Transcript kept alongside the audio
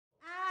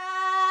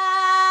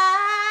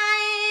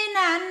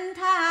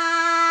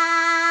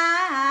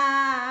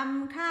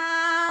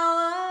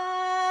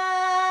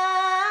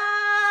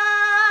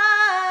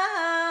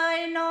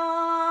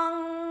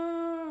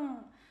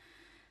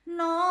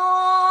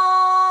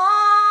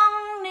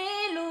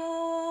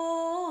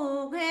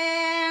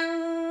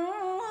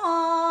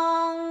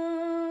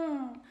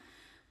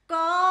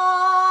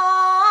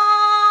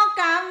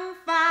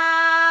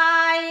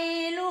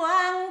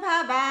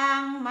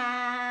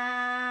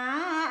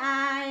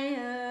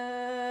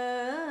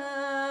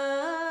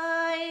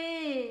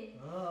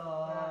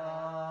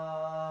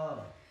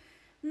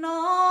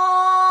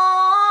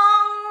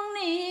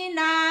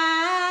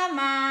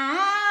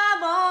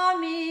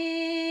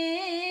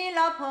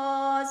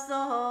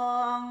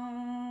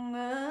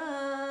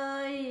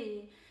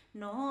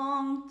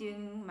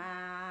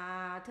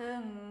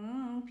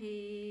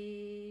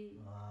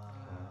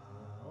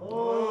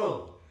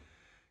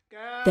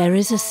There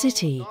is a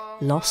city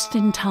lost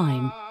in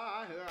time,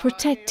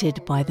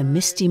 protected by the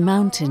misty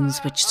mountains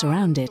which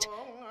surround it,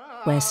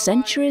 where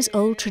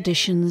centuries-old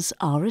traditions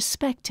are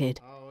respected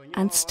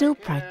and still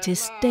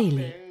practiced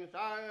daily.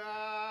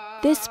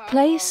 This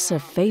place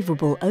of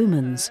favourable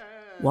omens,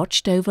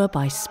 watched over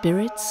by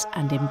spirits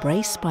and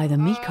embraced by the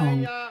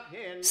Mekong,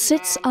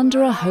 sits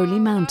under a holy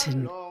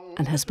mountain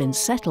and has been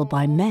settled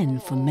by men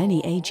for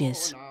many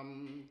ages.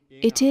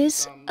 It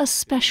is a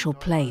special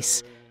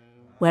place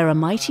where a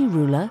mighty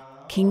ruler,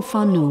 King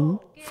Phanum,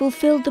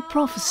 fulfilled the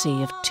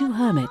prophecy of two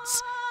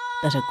hermits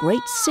that a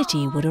great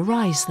city would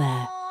arise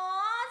there.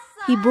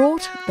 He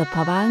brought the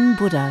Prabang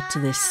Buddha to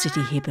this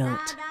city he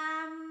built.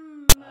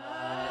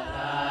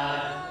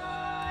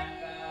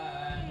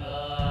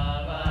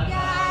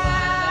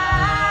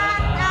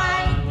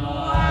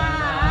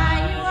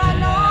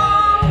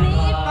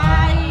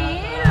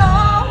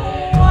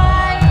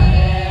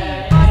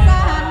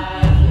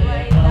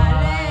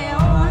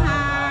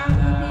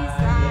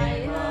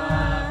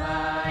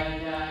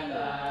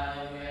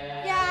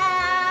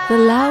 The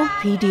Lao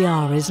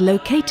PDR is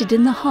located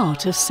in the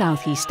heart of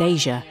Southeast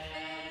Asia.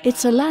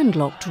 It's a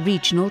landlocked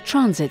regional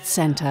transit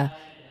centre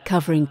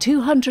covering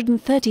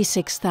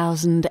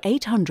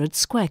 236,800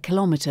 square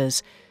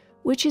kilometres,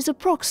 which is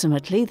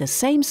approximately the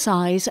same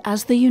size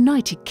as the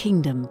United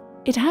Kingdom.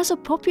 It has a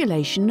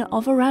population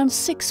of around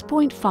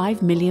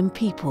 6.5 million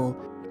people.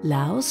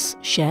 Laos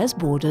shares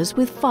borders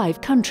with 5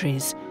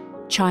 countries: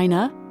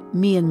 China,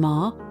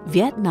 Myanmar,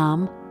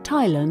 Vietnam,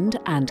 Thailand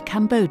and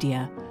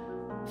Cambodia.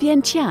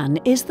 Vientiane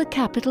is the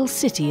capital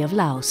city of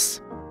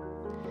Laos.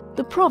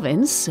 The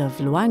province of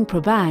Luang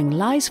Prabang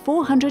lies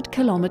 400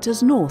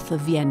 kilometres north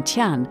of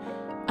Vientiane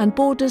and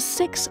borders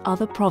 6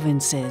 other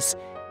provinces.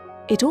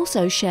 It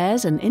also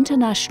shares an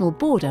international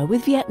border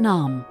with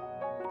Vietnam.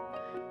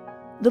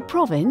 The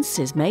province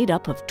is made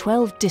up of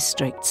 12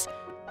 districts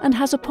and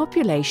has a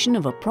population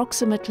of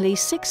approximately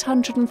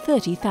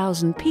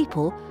 630,000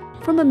 people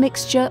from a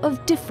mixture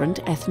of different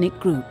ethnic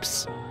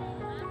groups.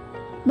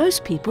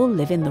 Most people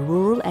live in the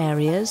rural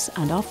areas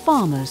and are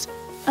farmers,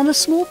 and a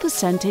small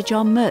percentage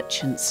are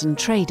merchants and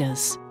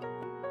traders.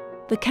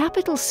 The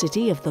capital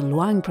city of the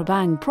Luang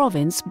Prabang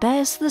province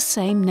bears the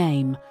same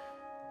name.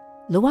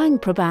 Luang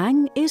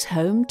Prabang is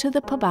home to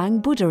the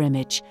Prabang Buddha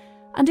image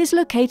and is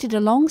located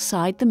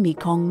alongside the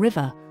Mekong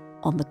River,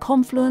 on the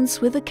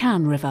confluence with the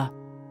Can River.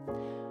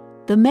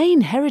 The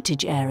main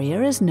heritage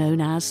area is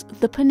known as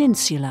the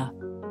Peninsula.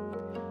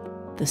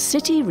 The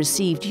city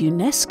received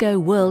UNESCO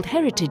World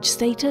Heritage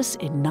status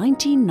in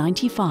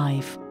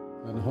 1995.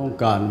 โครง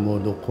การมร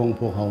ดกของ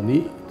พวกเรา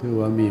นี้ถือ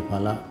ว่ามีภา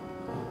ระ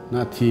ห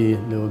น้าที่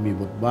หรือว่ามี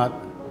บทบาท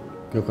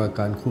เกี่ยวกับ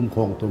การคุ้มคร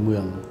องตัวเมื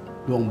อง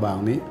หลวงบาง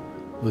นี้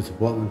โดยเฉพ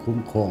าะการคุ้ม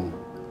ครอง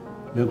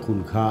เรื่องคุ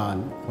ณค่า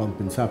ความเ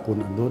ป็นสากล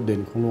อันโดดเด่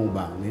นของหลวงบ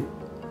างนี้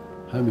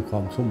ให้มีควา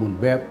มสมบูรณ์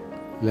แบบ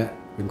และ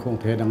เป็นของ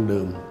แท้ดั้งเดิ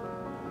ม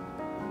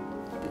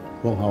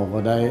พวกเราก็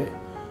ได้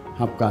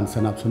รับการส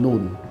นับสนุ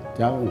น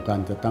จากองค์การ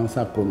จัดตั้งส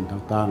ากล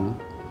ต่าง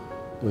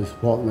ๆโดยเฉ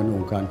พาะเงินอ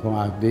งค์การของ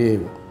อาร์เด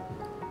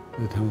ห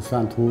รือทางสถา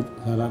นทูต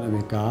สหรัฐอเม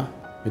ริกา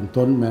เป็น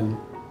ต้นแมน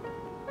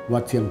วั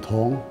ดเชียงท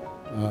อง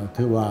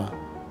ถือว่า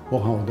พว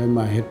กเราได้ม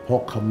าเฮ็ดพอ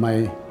กคำใหม่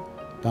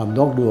ตามด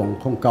อกดวง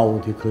ของเก่า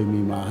ที่เคย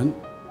มีมา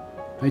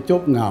ให้จ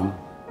บงาม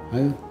ใ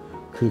ห้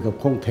คือกับ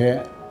ของแท้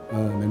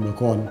ในเมื่อ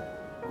ก่อน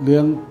เรื่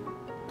อง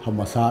ธรรม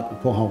ศาสตร์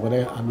พวกเราก็ไ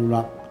ด้อนุ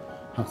รักษ์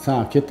รักษา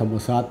เขตธรรม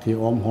ศาสตร์ที่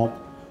อ้อมรอบ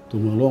ตัว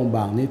เมืองหลวงบ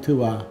างนี้ถือ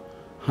ว่า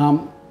ห้าม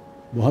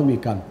บ่ให้มี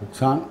การปลูก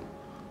สร้าง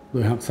โด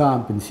ยรักษา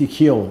เป็นสีเ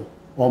ขียว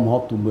อ้อมรอ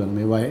บตัวเมืองใ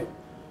นไว้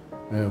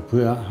เ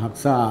พื่อรัก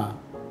ษา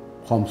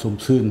ความสม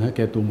ดุลให้แ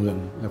ก่ตัวเมือง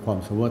และความ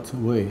สวัสดิ์เส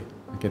วย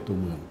ให้แก่ตัว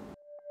เมือง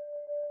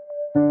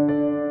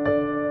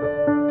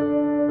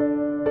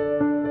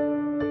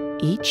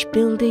Each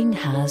building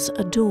has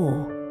a door,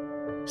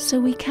 so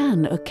we can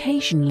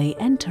occasionally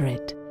enter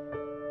it.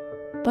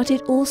 But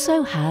it also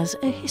has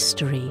a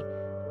history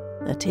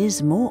that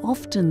is more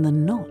often than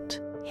not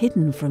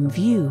hidden from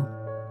view.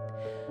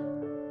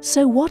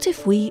 So what if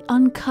we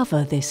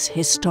uncover this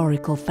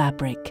historical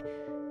fabric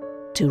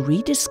to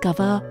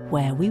rediscover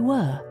where we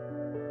were,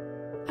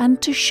 and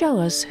to show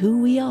us who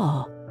we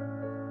are,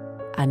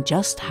 and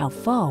just how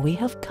far we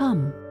have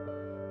come,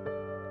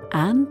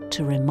 and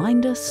to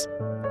remind us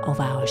of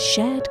our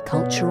shared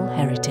cultural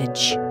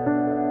heritage.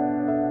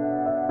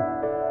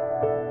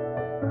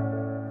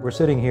 We're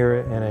sitting here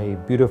in a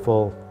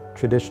beautiful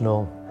traditional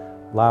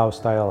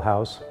Lao-style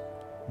house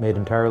made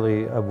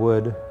entirely of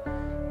wood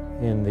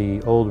in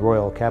the old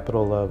royal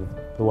capital of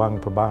Luang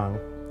Prabang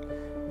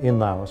in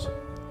Laos.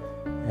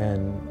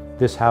 And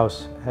this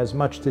house has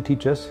much to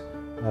teach us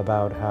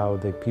about how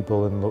the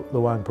people in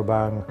Luang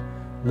Prabang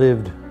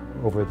lived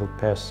over the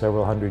past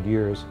several hundred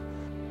years.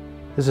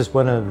 This is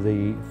one of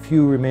the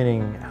few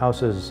remaining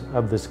houses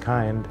of this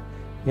kind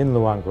in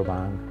Luang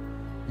Prabang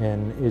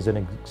and is an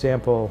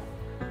example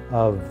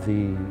of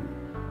the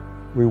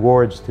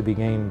rewards to be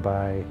gained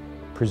by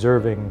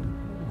preserving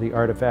the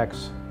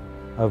artifacts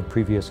of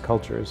previous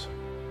cultures.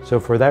 So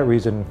for that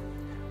reason,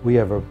 we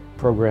have a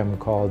program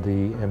called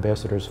the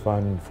Ambassadors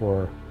Fund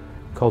for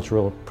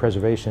cultural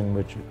preservation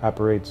which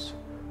operates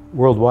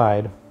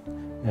worldwide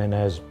and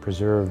has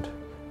preserved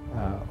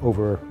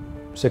over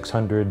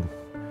 600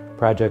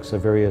 projects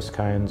of various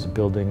kinds,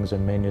 buildings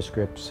and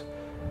manuscripts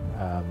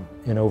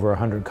in over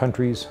 100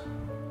 countries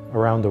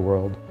around the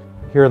world.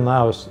 Here in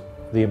Laos,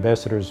 the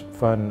Ambassadors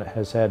Fund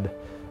has had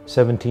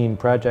 17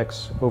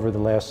 projects over the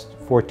last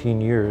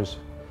 14 years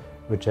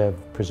which have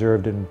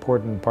preserved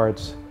important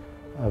parts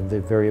of the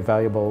very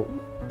valuable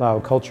Lao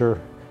culture,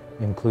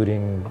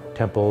 including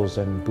temples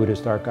and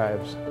Buddhist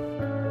archives.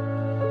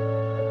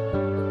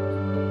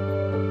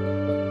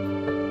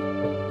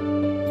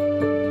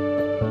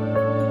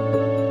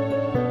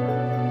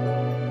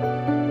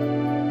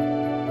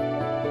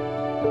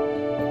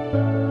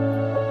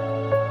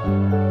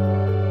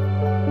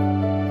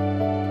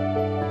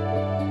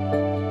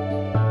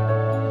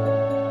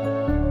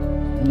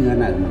 นื้อ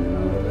หนังมัน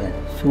เลย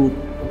สูด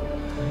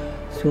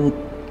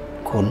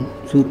ขน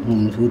สูดหุ่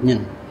มสูดยั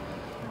ง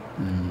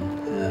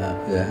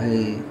เพื่อให้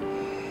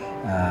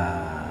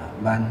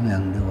บ้านเมือ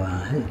งหรือว่า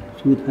ให้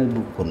สูดให้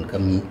บุคคลก็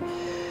มี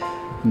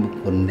บุค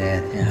คลแด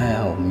ดให้เ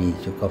รามี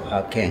สุขภา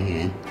พแข็งแร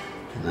ง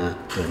นะ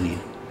ตัวนี้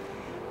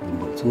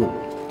บทสูด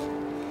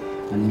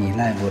มันมีห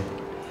ลายบท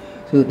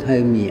สูดให้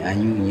มีอา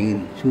ยุยืน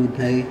สูด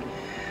ให้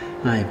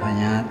หายพ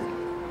ยาธิ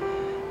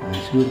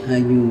สูดให้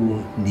อยู่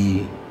ดี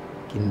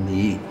กิน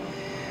ดี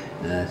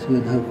ช่วย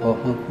ให้ครอ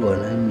บครัว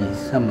ให้มี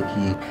สามัค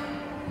คี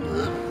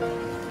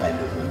ไป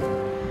ดู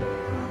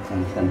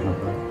สั้นๆครับ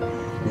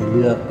ได้เ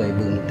ลือกไป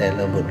บึงแต่ล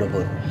ะบทแล้ว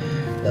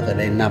ก็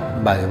ได้นับ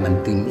ใบมัน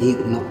ตึงอีก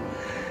เนาะ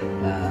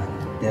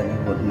แต่ละ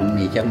บทมัน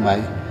มีจังใบ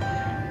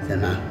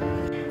นะ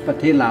ประ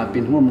เทศลาวเป็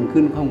นหัวเมือง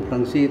ขึ้นของฝ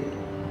รั่งเศส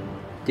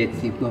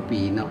70 กว่าปี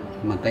เนาะ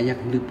มันก็ยัก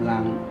ลืบลา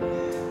ง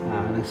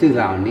หนังสือ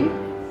ลาวนี้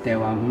แต่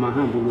ว่ามห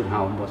าบุรุษเฮา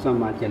บ่สา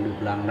มารถจะลืบ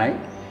ลางได้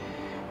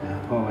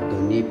เพราะว่าตั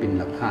วนี้เป็น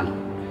หลักฐาน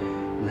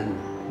นั่น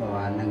เพราะ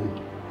ว่านั่น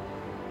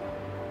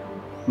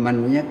มัน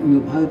ยักมี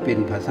เพิ่มเป็น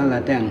ภาษาละ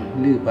แดง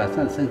หรือภาษ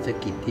าสันส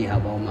กฤตที่เขา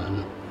บอกมาน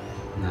ะ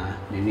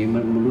เดี๋ยวนี้มั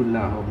นรุ่นเร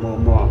าเขา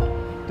บอก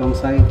ต้อง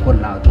ใช้คน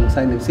เราต้องใ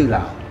ช้หนังสือเร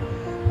า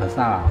ภาษ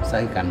าใช้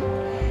กัน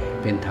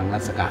เป็นทางร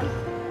าชการ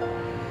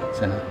ฉ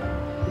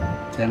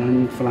ะนั้น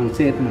ฝรั่งเศ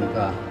สมัน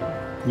ก็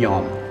ยอ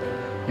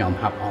ม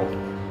หับเอา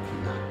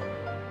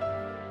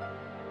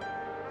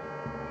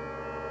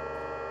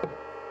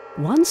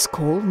Once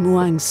called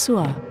Muang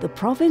Sua, the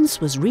province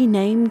was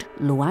renamed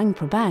Luang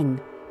Prabang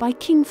by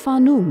King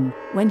Phanum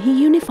when he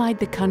unified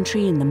the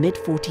country in the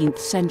mid-14th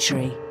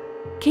century.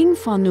 King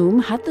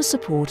Phanum had the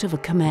support of a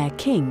Khmer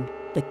king.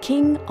 The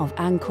king of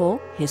Angkor,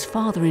 his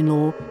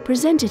father-in-law,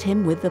 presented him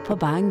with the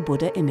Prabang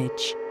Buddha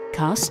image.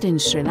 Cast in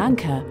Sri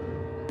Lanka,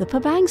 the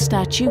Prabang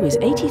statue is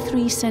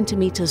 83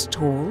 centimeters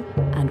tall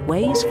and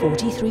weighs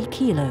 43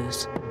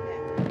 kilos.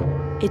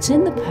 It's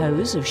in the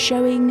pose of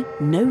showing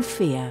no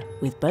fear,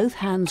 with both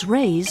hands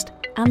raised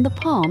and the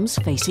palms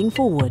facing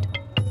forward.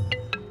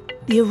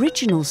 The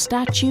original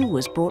statue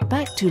was brought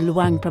back to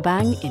Luang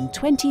Prabang in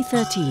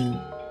 2013.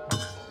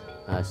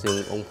 ซึ่ง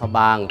องค์พระบ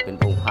างเป็น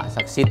องค์พระ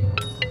ศักดิ์สิทธิ์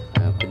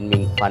เป็น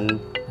มิ่งขวัญ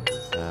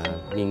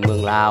มิ่งเมือ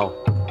งลาว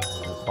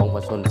ของปร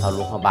ะชาชนชาวหล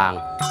วงพระบาง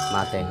ม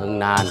าแต่เฮิง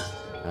นาน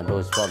โด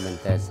ยเฉพาะเป็น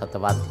แต่ศต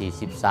วรรษที่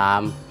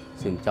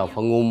 13 ซึ่งเจ้าพร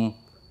ะงุม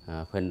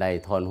เพิ่นได้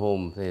ทอนโฮม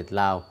ประเทศ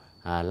ลาว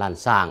ล้าน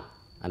สร้าง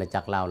อาณาจั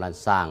กรลาวล้าน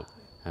สร้าง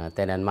แ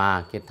ต่นั้นมา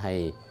เฮ็ดให้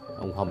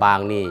องค์พระบาง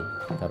นี่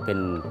ก็เป็น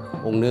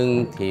องค์หนึ่ง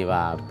ที่ว่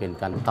าเป็น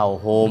การเต่า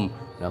โฮม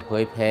และเผ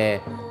ยแพร่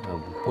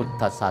พุท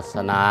ธศาส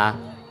นา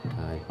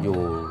อยู่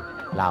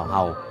ลาวเฮ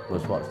าโดย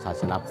เฉพาะศา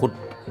สนาพุทธ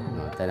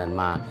แต่นั้น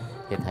มา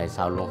เฮ็ดให้ช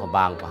าวหลวงพระบ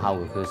างของเฮา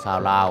ก็คือชาว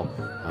ลาว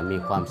มี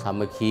ความสา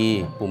มัคคี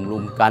ปุ่มรุ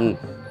มกัน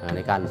ใน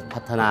การพั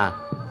ฒนา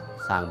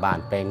สร้างบ้าน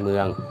แปลงเมื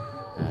อง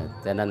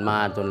แต่นั้นมา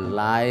จนห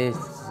ลาย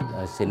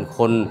เส้นค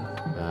น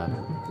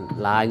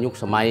หลายยุค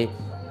สมัย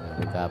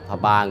ก็พระ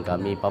บางก็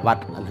มีประวั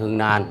ติอันเฮิง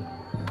นาน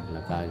แล้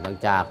วก็หลัง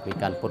จากมี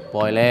การปลดป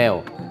ล่อยแล้ว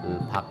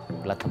พรรค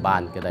รัฐบา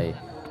ลก็ได้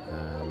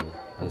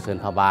อัญเชิญ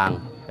พระบาง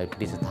ไปประ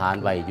ดิษฐาน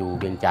ไว้อยู่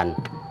เวียงจันทน์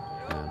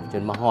จ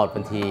นมาฮอดวั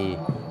น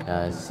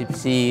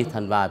ที่14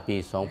 ธันวาคม ปี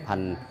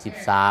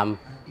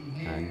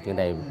 2013 จึง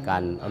ได้กา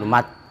รอนุมั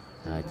ติ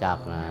จาก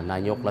นา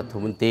ยกรัฐ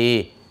มนตรี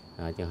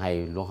จึงให้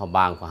หลวงพระบ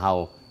างของเฮา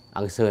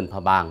อัญเชิญพร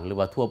ะบางหรือ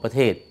ว่าทั่วประเท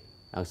ศ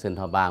อัญเชิญ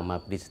พระบางมา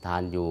ประดิษฐา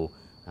นอยู่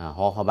ห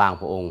อพระบาง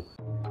พระองค์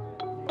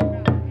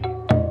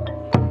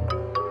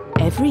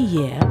Every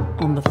year,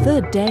 on the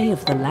third day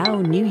of the Lao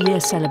New Year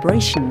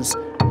celebrations,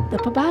 the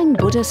Prabang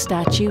Buddha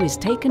statue is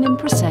taken in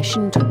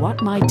procession to Wat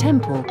Mai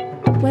Temple,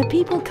 where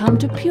people come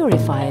to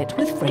purify it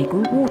with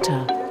fragrant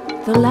water.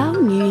 The Lao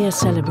New Year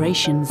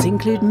celebrations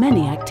include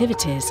many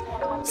activities,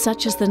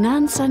 such as the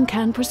Nan San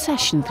Kan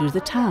procession through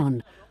the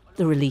town,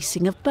 the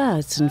releasing of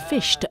birds and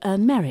fish to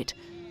earn merit,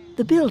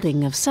 the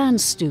building of sand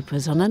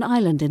stupas on an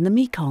island in the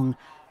Mekong,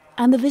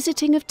 and the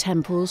visiting of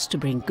temples to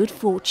bring good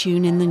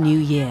fortune in the new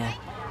year.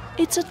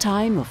 It's a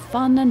time of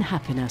fun and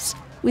happiness,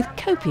 with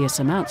copious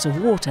amounts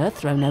of water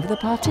thrown over the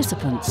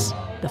participants.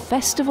 The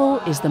festival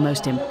is the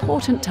most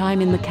important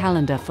time in the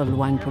calendar for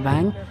Luang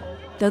Prabang,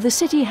 though the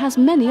city has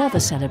many other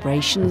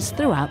celebrations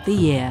throughout the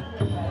year.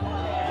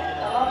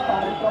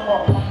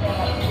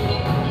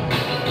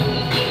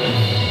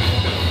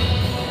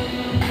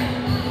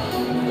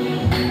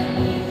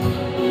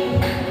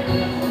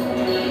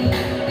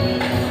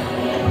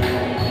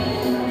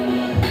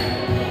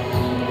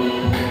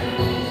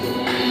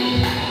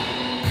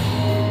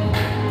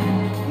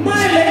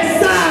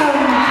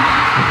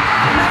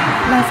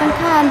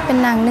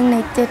 หนัง1 ใน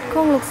 7ข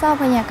องลูกสาว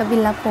พญากบิ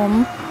ลพรหม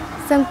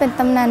ซึ่งเป็นต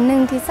ำนานหนึ่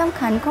งที่สำ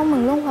คัญของเมื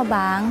องหลวงพระบ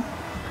าง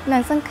หนั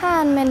งสังขา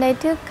รแม้นได้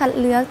ถูกคัด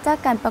เลือกจาก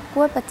การประก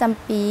วดประจ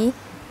ำปี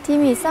ที่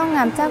มีเศร้าง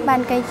ามจากบ้า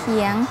นใกล้เคี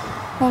ยง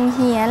โรงเ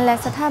รียนและ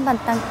สถาบัน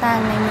ต่าง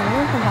ๆในเมืองหล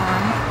วงพระบา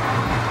ง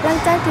หลัง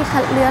จากที่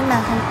คัดเลือกหนั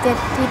งทั้ง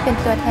7ที่เป็น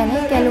ตัวแทนให้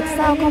แก่ลูกส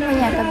าวของพ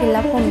ญากบิล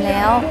พรหมแ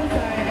ล้ว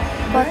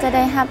ก็จะไ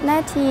ด้รับหน้า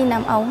ที่น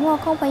ำเอาหัว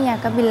ของพญา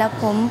กบิลพ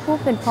รหมผู้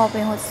เป็นพ่อไป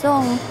หดส่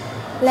ง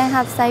และ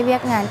รับใช้เวีย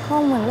กงานขอ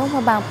งเมืองหลวงพร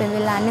ะบางเป็นเว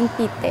ลา1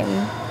 ปีเต็ม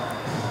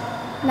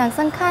หนัง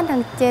สังขารทั้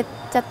ง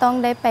7จะต้อง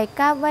ได้ไป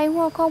กราบไหว้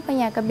หัวของพ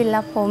ญากบิล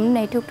พรหมใน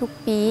ทุก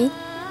ๆปี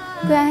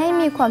เพื่อให้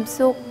มีความ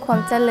สุขความ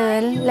เจริ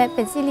ญและเ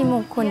ป็นสิริม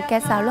งคลแก่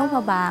สาวหลวงพร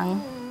ะบาง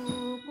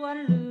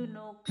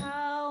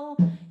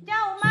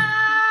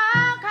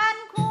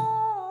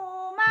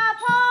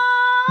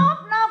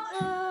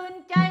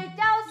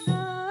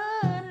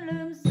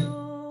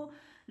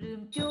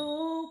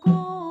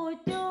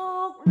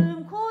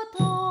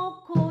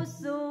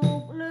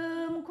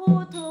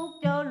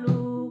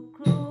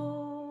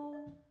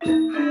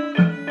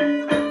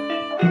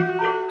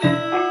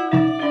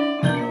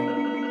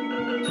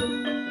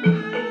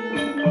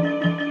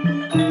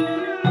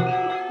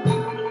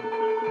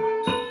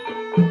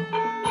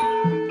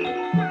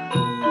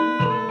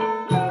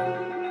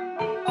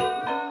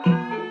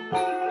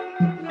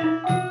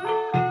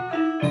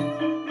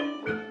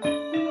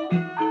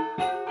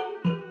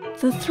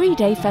The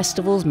 3-day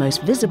festival's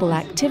most visible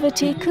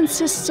activity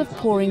consists of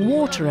pouring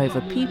water over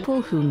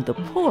people whom the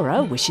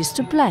pourer wishes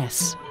to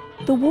bless.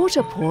 The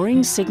water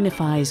pouring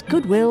signifies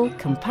goodwill,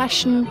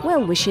 compassion,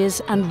 well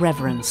wishes and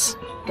reverence.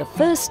 The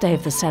first day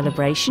of the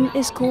celebration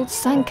is called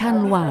Sangkan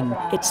Luang.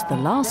 It's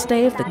the last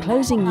day of the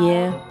closing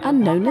year and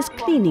known as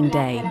Cleaning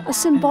Day, a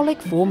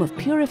symbolic form of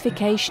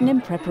purification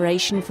in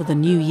preparation for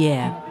the new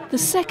year.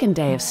 The second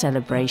day of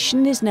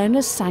celebration is known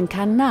as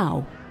Sangkan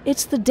Nao.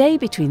 It's the day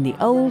between the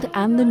old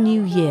and the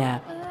new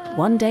year,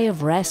 one day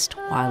of rest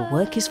while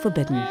work is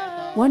forbidden.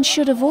 One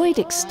should avoid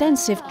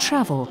extensive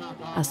travel,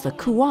 as the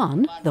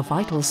Kuan, the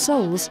vital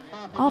souls,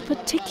 are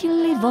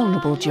particularly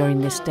vulnerable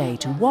during this day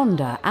to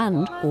wander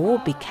and/or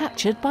be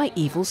captured by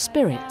evil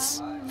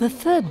spirits. The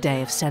third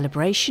day of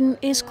celebration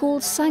is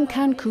called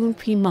Sangkan Kun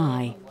Pi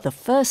Mai, the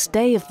first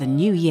day of the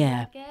new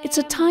year. It's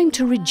a time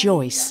to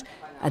rejoice,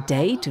 a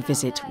day to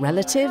visit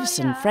relatives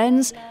and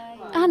friends,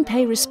 and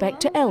pay respect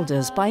to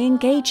elders by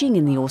engaging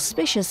in the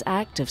auspicious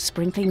act of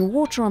sprinkling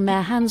water on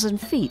their hands and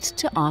feet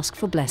to ask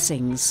for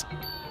blessings.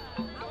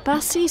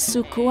 Basi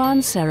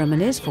Sukuan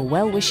ceremonies for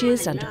well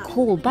wishes and to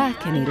call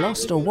back any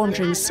lost or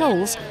wandering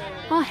souls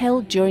are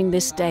held during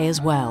this day as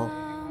well.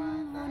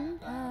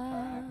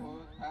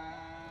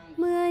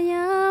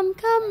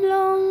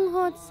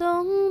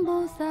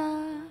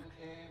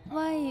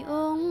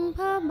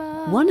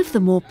 One of the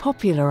more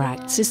popular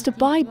acts is to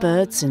buy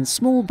birds in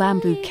small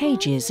bamboo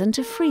cages and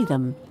to free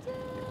them.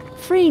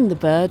 Freeing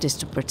the bird is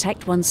to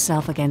protect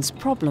oneself against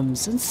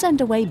problems and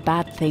send away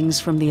bad things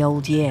from the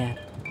old year.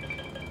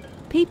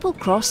 People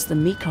cross the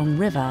Mekong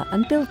River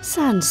and build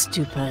sand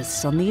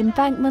stupas on the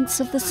embankments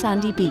of the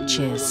sandy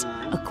beaches.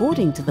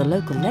 According to the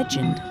local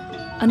legend,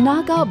 a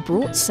Naga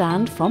brought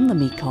sand from the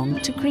Mekong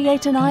to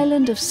create an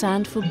island of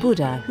sand for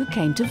Buddha who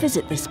came to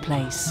visit this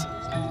place.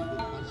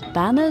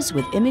 Banners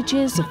with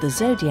images of the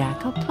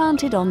zodiac are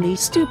planted on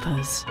these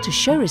stupas to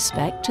show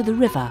respect to the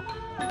river,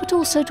 but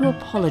also to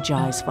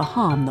apologize for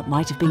harm that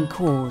might have been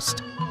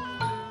caused.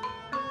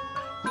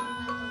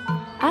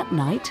 At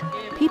night,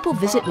 people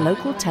visit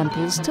local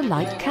temples to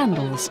light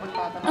candles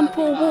and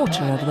pour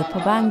water over the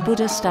Prabang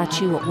Buddha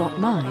statue at Wat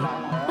Mai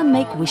and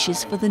make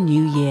wishes for the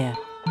new year.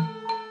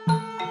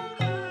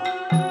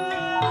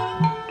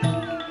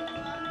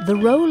 The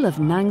role of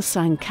Nang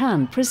San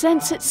Kan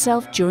presents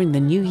itself during the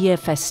New Year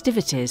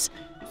festivities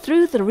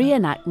through the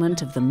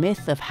reenactment of the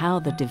myth of how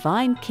the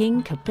divine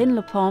king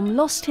Kapinlapom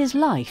lost his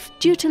life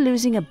due to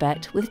losing a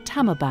bet with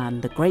Tamaban,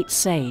 the great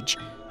sage,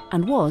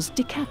 and was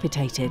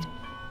decapitated.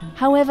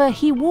 However,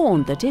 he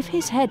warned that if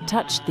his head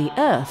touched the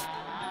earth,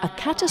 a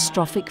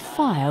catastrophic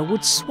fire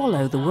would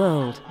swallow the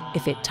world.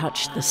 If it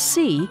touched the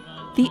sea,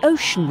 the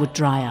ocean would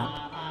dry up.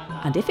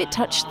 And if it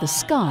touched the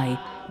sky,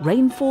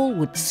 rainfall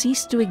would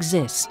cease to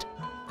exist.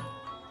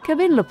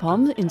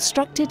 Kapinlapom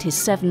instructed his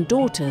 7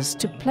 daughters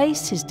to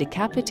place his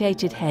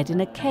decapitated head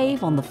in a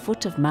cave on the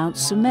foot of Mount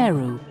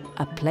Sumeru,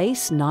 a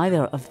place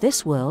neither of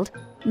this world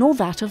nor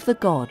that of the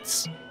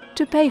gods.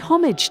 To pay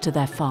homage to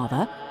their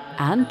father,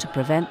 and to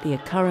prevent the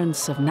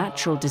occurrence of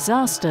natural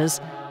disasters,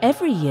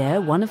 every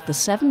year one of the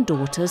 7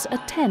 daughters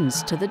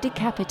attends to the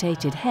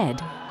decapitated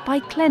head by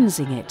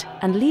cleansing it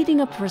and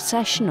leading a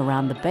procession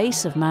around the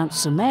base of Mount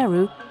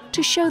Sumeru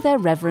to show their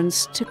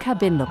reverence to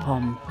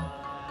Kapinlapom.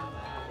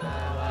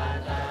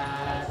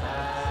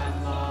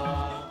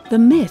 The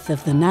myth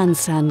of the Nan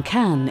San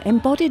Kan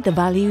embodied the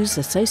values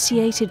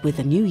associated with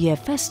the New Year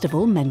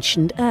festival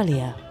mentioned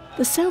earlier.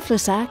 The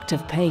selfless act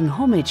of paying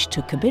homage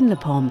to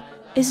Kapinlapom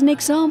is an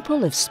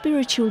example of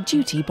spiritual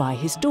duty by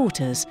his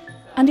daughters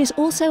and is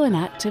also an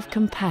act of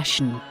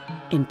compassion.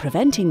 In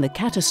preventing the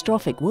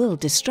catastrophic world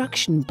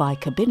destruction by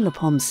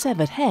Kabinlapom's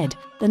severed head,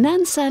 the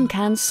Nansan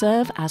Khan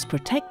serve as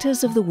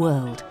protectors of the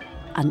world,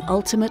 an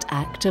ultimate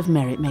act of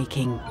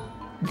merit-making.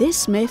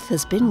 This myth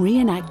has been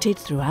reenacted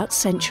throughout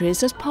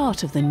centuries as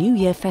part of the New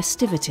Year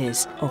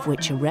festivities, of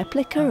which a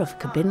replica of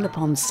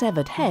Kabinlapom's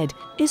severed head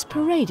is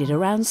paraded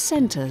around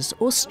centres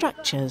or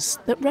structures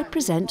that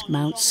represent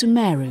Mount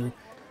Sumeru,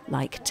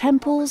 like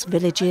temples,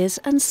 villages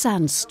and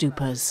sand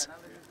stupas.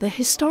 The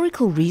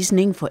historical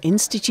reasoning for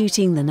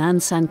instituting the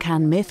Nansan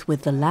Khan myth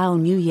with the Lao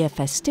New Year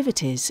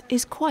festivities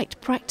is quite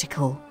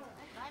practical.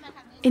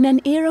 In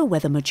an era where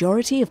the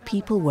majority of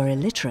people were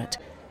illiterate,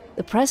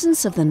 the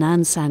presence of the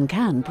Nansan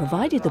Khan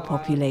provided the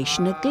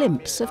population a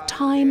glimpse of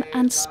time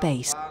and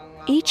space.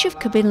 Each of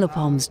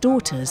Kabinlapom's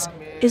daughters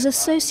is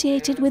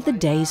associated with the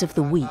days of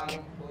the week.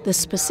 The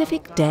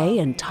specific day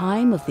and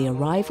time of the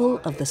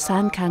arrival of the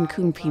Sankan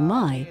Kumpi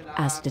Mai,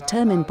 as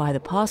determined by the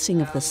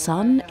passing of the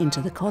sun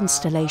into the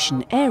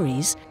constellation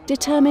Aries,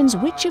 determines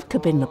which of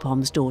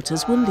Kabinlapom's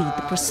daughters will lead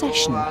the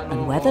procession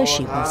and whether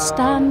she will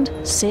stand,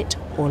 sit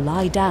or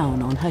lie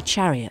down on her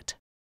chariot.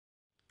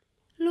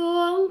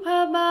 Luang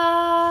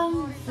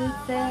Prabang,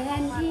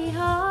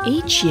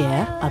 Each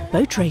year, a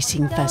boat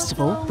racing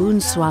festival,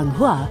 Bun Suang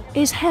Hua,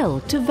 is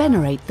held to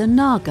venerate the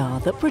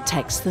Naga that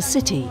protects the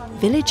city.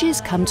 Villages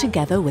come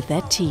together with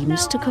their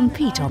teams to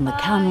compete on the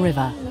Khan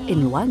River.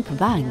 In Luang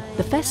Prabang,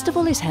 the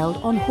festival is held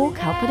on Hawk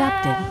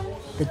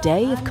Halpadapdin, the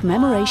day of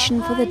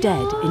commemoration for the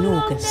dead in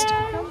August.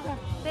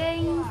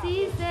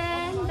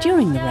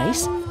 During the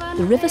race,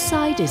 the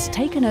riverside is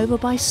taken over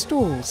by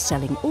stalls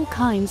selling all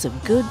kinds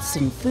of goods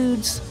and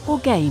foods or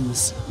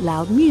games.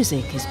 Loud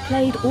music is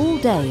played all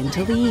day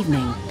until the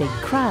evening. Big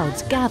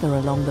crowds gather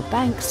along the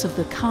banks of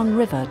the Khan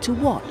River to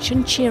watch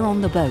and cheer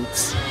on the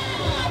boats.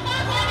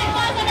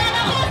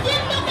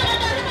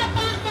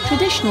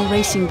 Traditional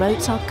racing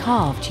boats are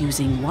carved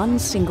using one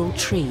single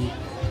tree.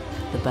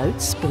 The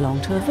boats belong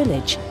to a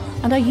village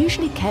and are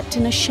usually kept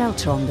in a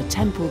shelter on the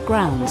temple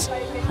grounds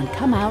and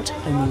come out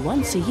only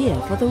once a year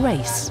for the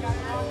race.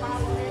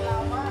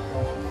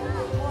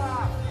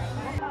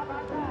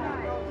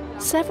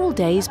 Several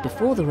days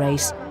before the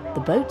race,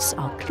 the boats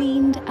are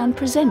cleaned and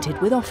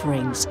presented with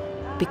offerings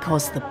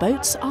because the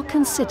boats are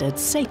considered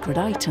sacred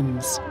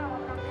items.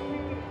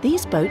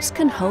 These boats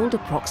can hold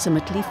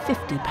approximately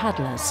 50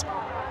 paddlers.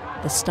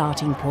 The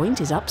starting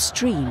point is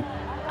upstream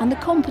and the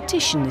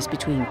competition is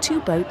between two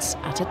boats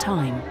at a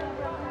time.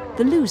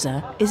 The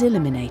loser is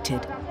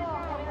eliminated.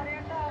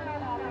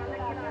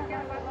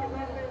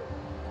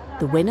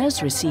 The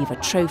winners receive a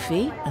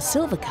trophy, a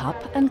silver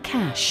cup and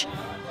cash.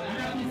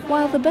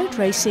 While the boat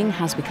racing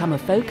has become a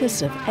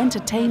focus of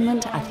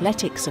entertainment,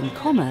 athletics and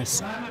commerce,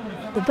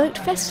 the boat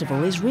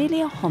festival is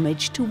really a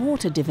homage to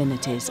water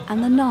divinities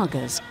and the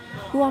Nagas,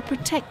 who are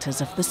protectors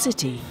of the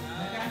city.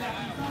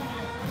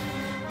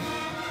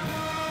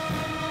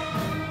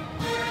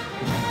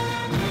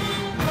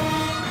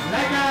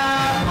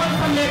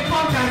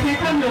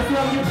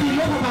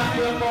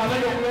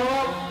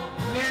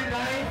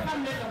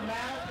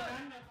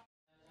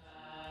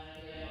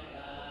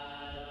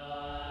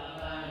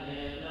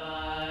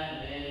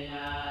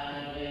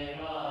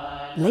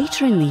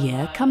 Later in the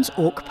year comes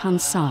Ok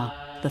Pansa,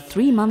 the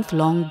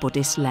 3-month-long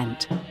Buddhist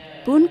Lent.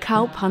 Bun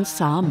Khao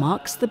Pansa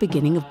marks the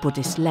beginning of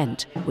Buddhist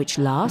Lent, which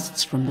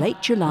lasts from late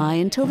July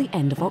until the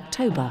end of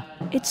October.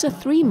 It's a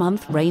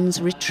 3-month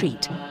rains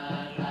retreat.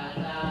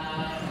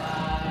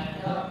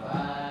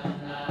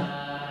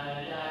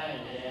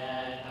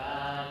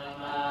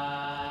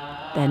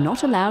 They're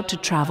not allowed to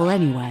travel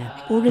anywhere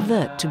or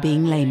revert to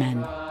being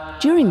laymen.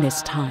 During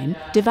this time,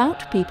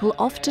 devout people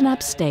often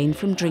abstain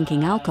from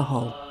drinking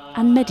alcohol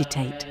and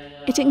meditate.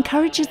 It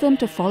encourages them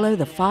to follow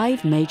the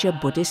 5 major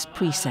Buddhist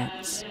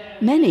precepts.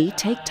 Many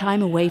take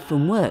time away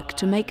from work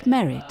to make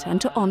merit and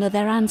to honour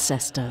their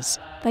ancestors.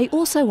 They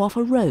also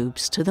offer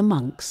robes to the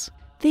monks.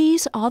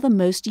 These are the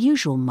most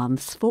usual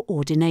months for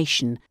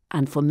ordination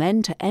and for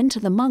men to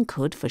enter the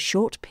monkhood for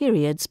short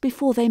periods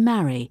before they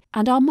marry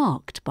and are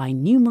marked by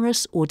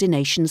numerous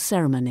ordination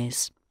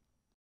ceremonies.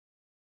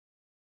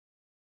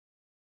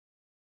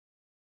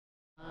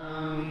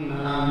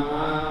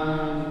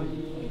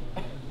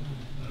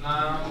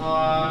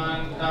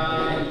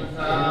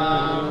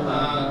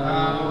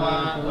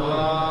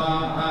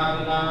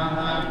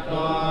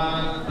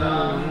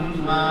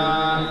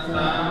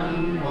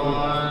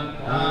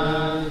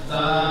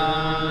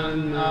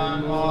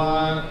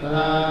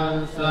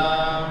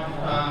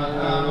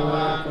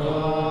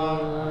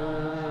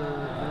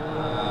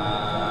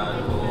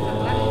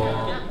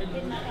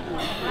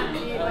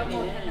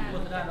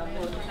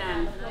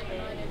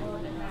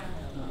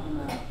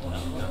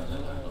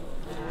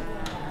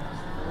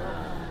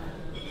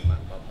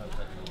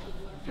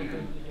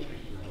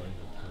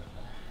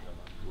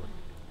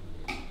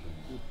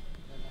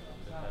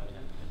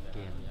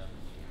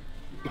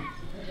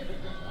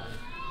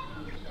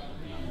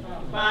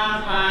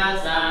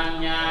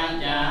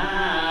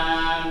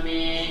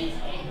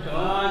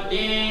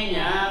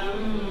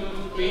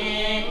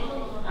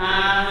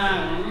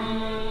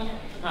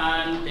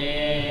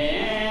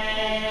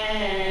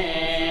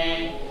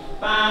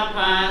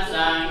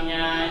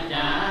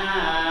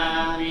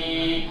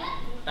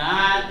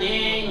 ติ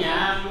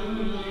ยัม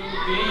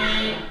ปิ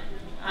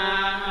อา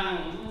หัง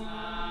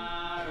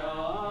โร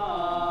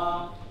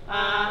อ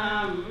าหั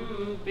ม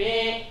ปิ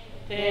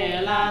เท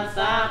ละ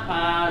สัพพ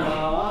ะโร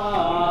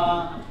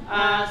อ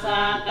าส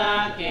าตะ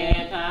เก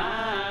ธา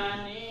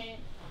นิ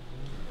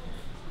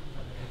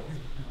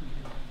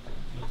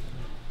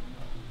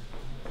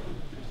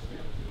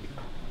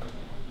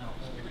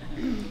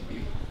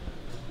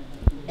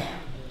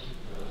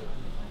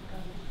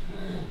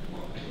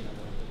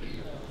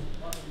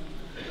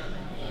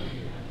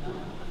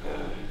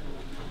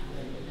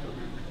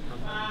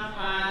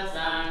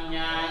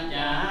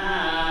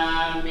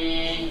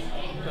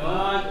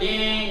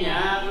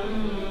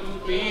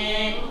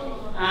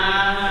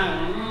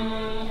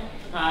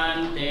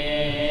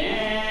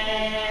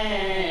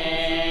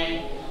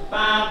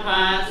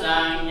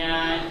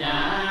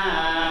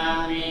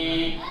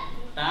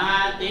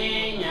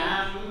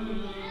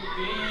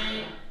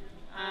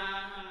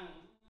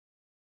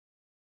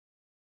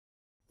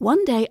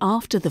One day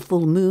after the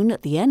full moon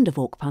at the end of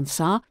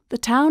Okpansa, the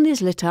town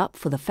is lit up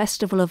for the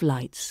Festival of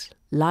Lights,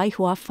 Lai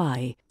Hua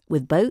Phai,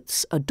 with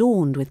boats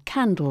adorned with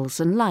candles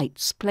and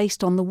lights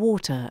placed on the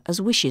water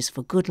as wishes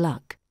for good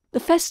luck. The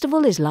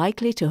festival is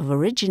likely to have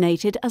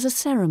originated as a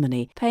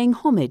ceremony paying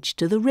homage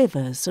to the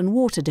rivers and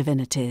water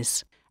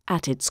divinities.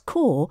 At its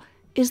core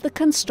is the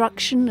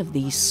construction of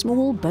these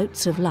small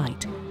boats of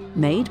light,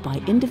 made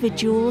by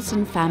individuals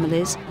and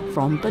families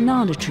from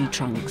banana tree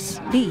trunks,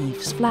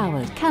 leaves,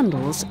 flowers,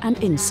 candles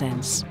and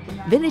incense.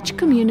 Village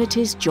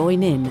communities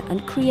join in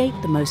and create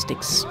the most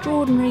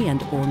extraordinary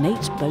and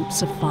ornate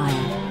boats of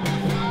fire.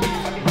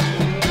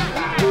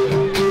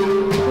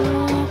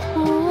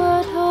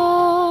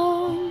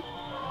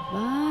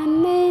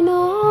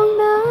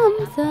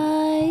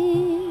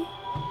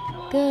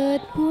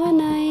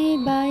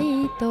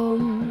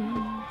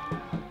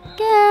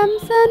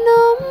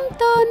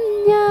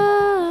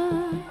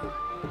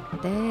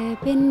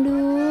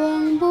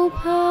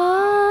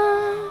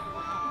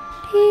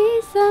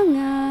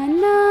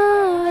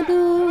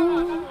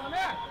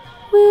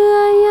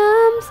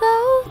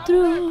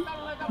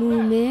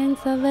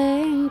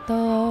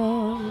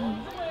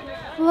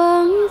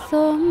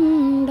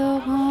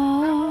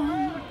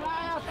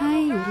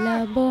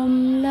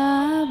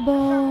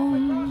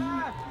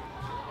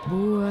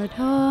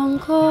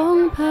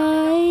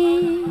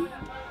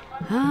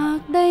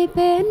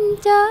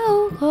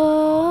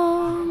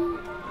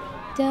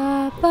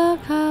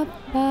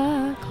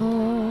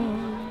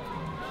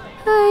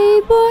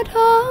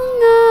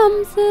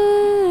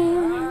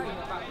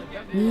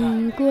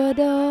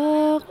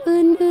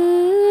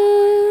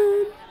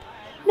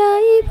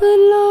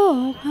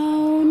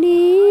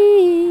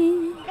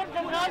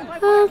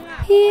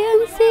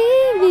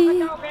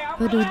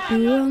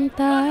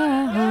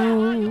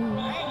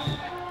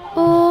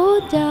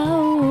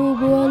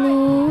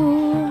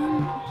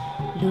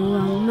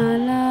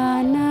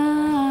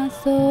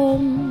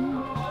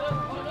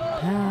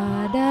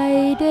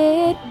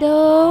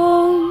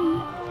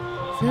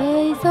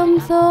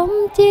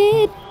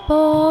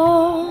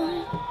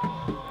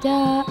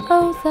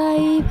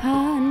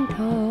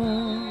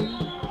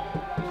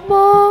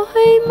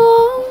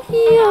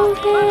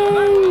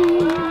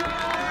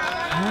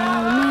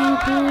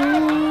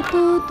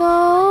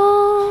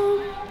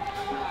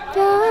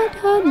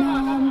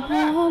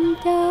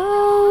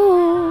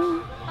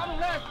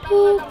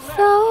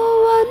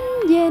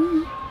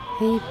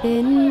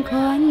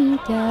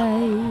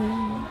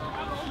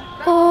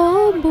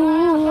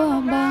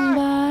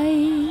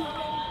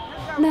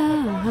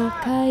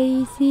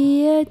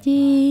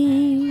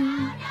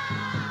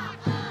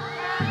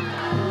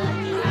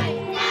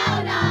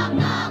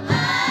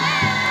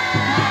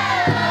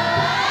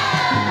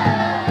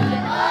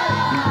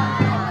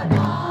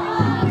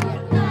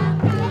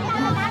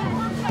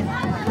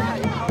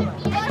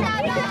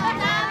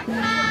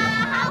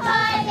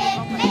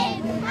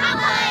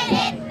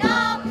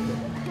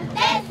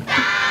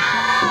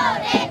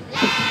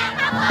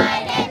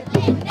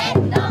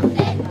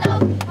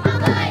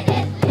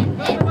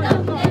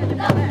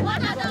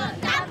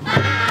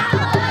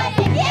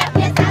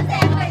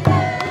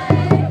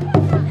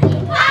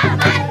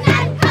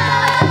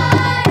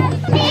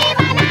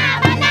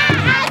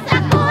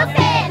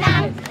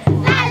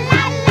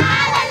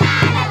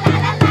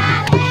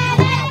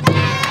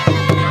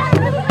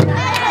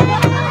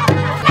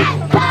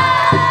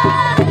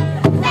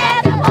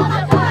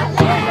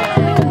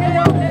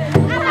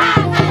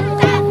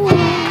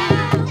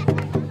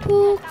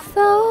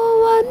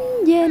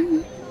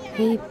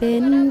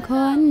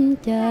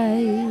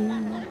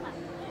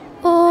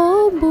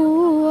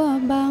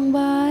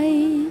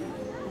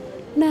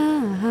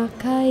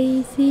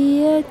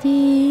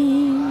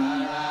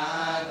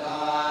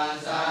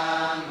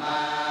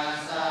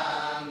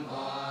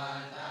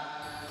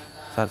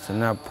ศาส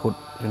นาพุทธ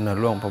อยู่ใน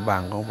หลวงพระบา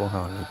งของพวกเร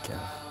านี่แก่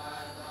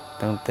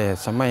ตั้งแต่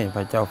สมัยพ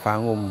ระเจ้าฟ้า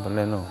งุ่มเป็นเล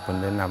ยเนาะเป็น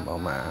ได้นำออก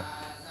มา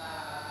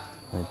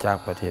จาก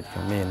ประเทศเข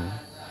มร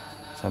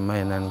สมัย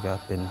นั้นก็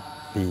เป็น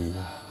ปี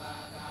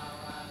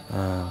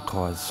ค.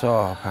ศ.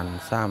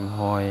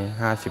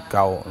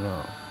 1359เนา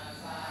ะ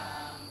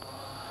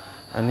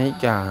อันนี้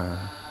จะ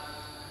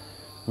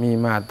มี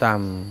มาตาม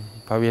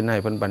พระวินัย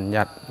เพิ่นบัญ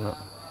ญัติเนาะ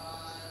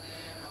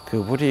คื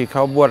อผู้ที่เข้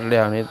าบวชแ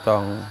ล้วนี่ต้อ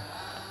ง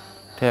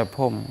แทบพ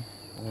รม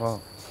ก็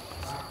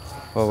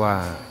เพราะว่า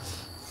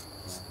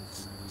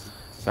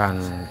การ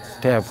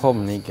แทบพรม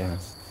นี่แก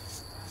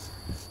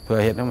เพื่อ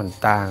เฮ็ดให้มัน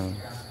ต่าง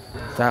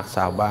จากส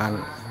าวบ้าน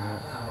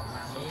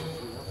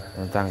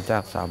ต่างจา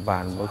กสาวบ้า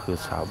นก็คือ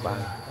สาวบ้า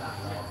น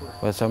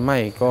ว่าสมั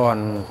ยก่อน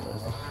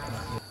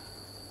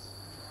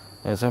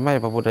สมัย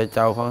พระพุทธเ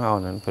จ้าของเฮา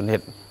นั้นเพิ่นเฮ็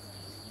ด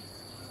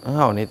เ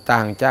ฮานี่ต่า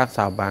งจากส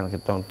าวบ้านคื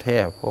อต้องแท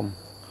บพรม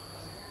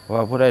ว่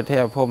าผู้ใดแท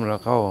บพรมแล้ว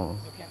เขา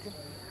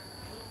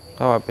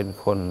ว่าเป็น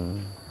คน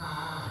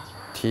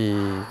ที่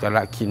กะล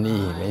ะคินี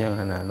ไม่ยัง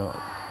ขนาดเนาะ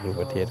อยู่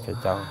ประเทศเขา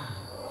เจ้า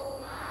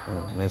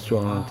ในช่ว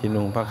งที่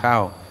นุ่งผ้าขา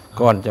ว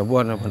ก่อนจะบว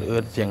ชเพิ่นเอิ้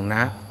นเสียงน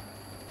ะ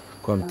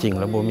ความจริง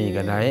แล้วบ่มี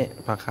ก็ได้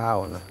ผ้าขาว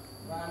นะ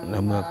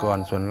เมื่อก่อน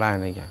ส่วนหลาย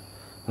นี่แก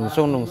นุ่งท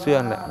รงนุ่งเสื้อ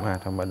แหละมา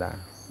ธรรมดา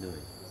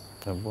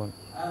จะบวช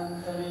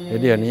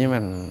เดี๋ยวนี้มั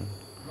น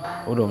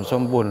อุดมส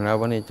มบูรณ์แล้ว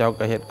วันนี้เจ้า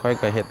ก็เฮ็ดค่อย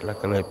ก็เฮ็ดแล้ว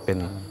ก็เลยเป็น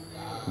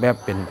แบบ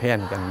เป็นแผน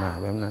กันมา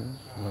แบบนั้น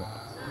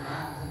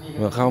เ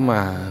มื่อเข้าม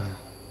า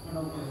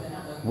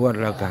บวช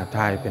แล้วก็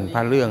ถ่ายเป็นพร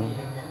ะเรื่อง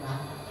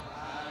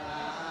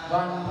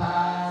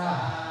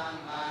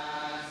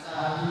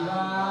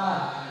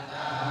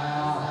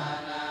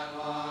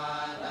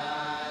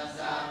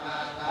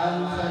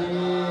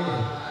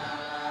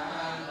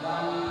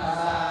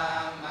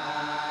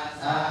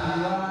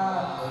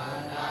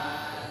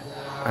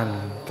อัน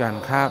การ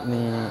คาบ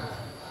นี้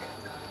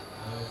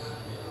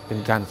เป็น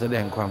การแสด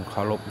งความเค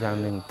ารพอย่าง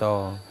หนึ่งต่อ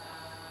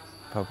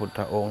พระพุทธ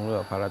องค์หรื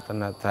อพระรัต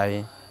นตรัย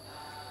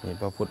มี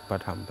พระพุทธพระ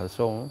ธรรมพระส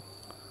งฆ์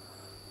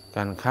ก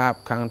ารคาบ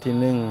ครั้งที่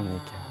1นี่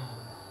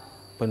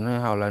เป็นให้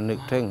เราระลึก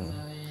ถึง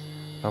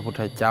พระพุท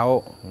ธเจ้า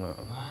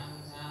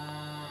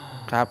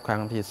คาบครั้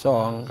งที่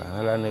2ก็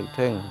ระลึก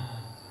ถึง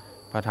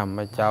พระธรรม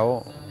เจ้า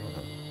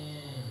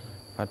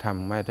พระธรรม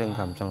หมายถึงค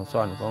ำสั่งส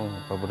อนของ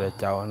พระพุทธ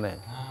เจ้านั่นแหละ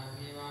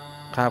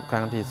คาบค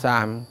รั้งที่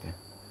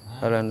3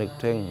ก็ระลึก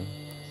ถึง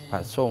พระ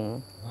สงฆ์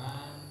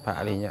พระ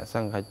อริยสั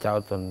งฆเจ้า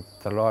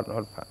ตลอด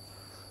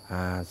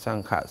สัง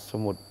ฆส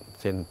มุทร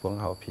เส้นพวง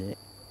เฮาผี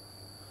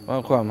ว่า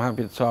ความรับ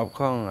ผิดชอบข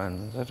องอัน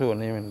สถู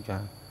นี้มั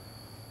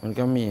น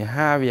ก็มี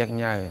5เวียก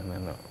ใหญ่นั่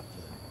นเนาะ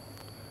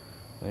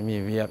มี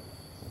เวียก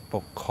ป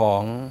กครอ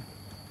ง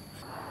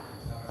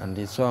อัน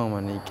ที่2มั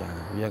นนี่ก็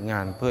เวียกงา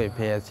นเผยแ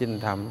ผ่ศีล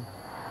ธรรม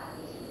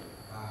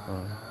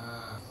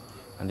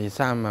อันที่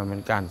3มาเป็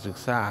นการศึก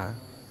ษา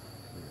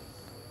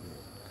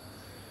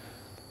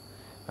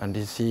อัน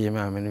ที่4ม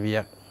าเป็นเวี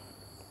ยก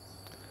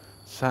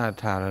สา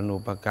ธารณู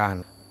ปการ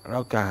แ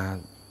ล้วก็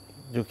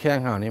อยู่แข้ง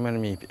เฮานี้มัน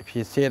มี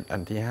พิเศษอั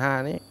นที่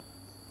5นี้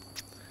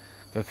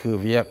ก็คือ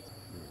เวียก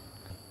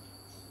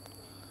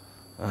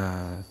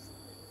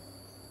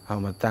เอา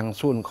มาตั้ง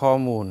ศูนย์ข้อ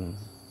มูล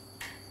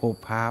รูป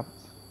ภาพ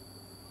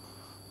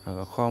แล้ว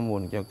ก็ข้อมู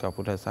ลเกี่ยวกับ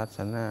พุทธศาส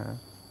นา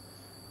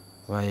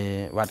ไว้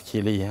วัดคี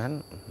รีหัน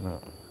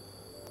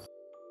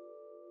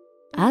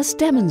As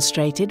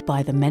demonstrated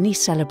by the many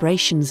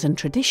celebrations and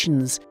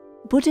traditions,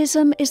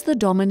 Buddhism is the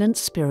dominant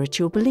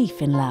spiritual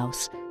belief in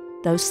Laos,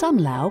 though some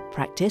Lao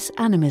practice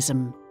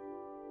animism.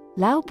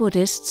 Lao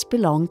Buddhists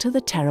belong to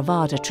the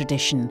Theravada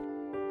tradition,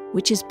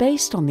 which is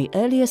based on the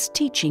earliest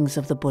teachings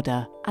of the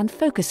Buddha and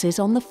focuses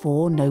on the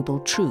 4 Noble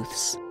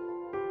Truths.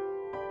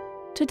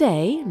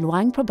 Today,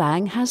 Luang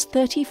Prabang has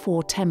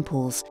 34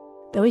 temples,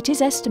 though it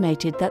is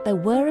estimated that there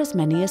were as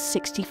many as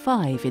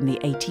 65 in the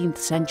 18th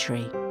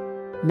century.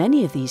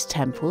 Many of these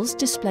temples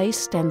display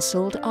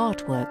stenciled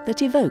artwork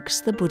that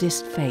evokes the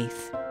Buddhist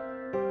faith.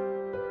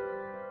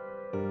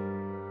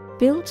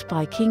 Built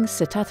by King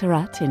Siddhartha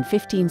in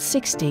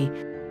 1560,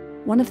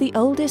 one of the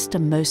oldest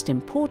and most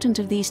important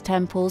of these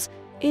temples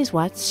is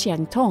Wat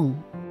Siangtong.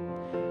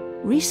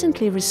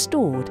 Recently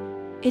restored,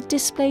 it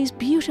displays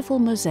beautiful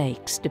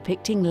mosaics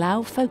depicting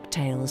Lao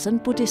folktales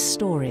and Buddhist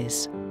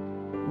stories.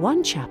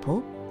 One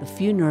chapel, the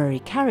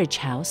funerary carriage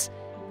house,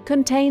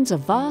 contains a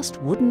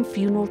vast wooden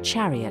funeral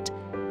chariot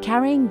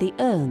carrying the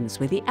urns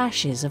with the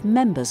ashes of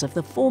members of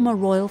the former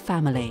royal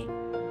family.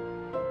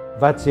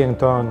 Wat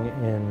Siangtong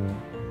in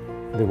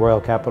the royal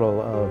capital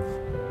of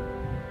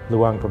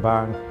Luang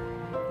Prabang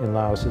in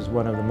Laos is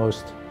one of the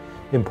most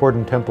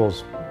important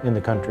temples in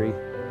the country.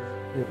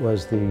 It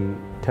was the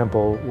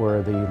temple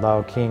where the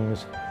Lao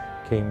kings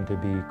came to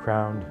be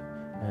crowned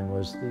and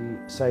was the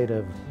site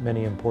of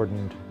many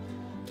important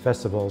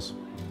festivals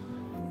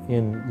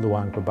in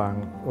Luang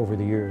Prabang over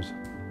the years.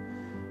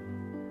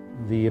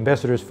 The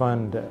Ambassadors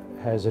Fund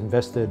has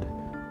invested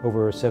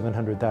over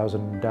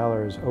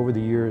 $700,000 over the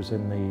years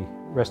in the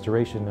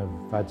restoration of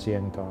Wat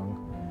Siangtong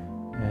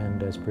and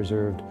has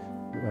preserved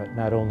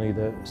not only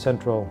the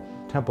central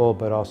temple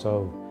but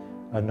also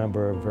a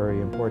number of very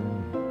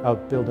important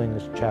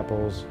outbuildings,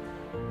 chapels,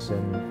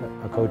 and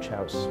a coach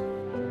house.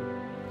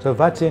 So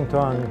Wat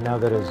Siangtong, now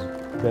that has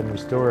been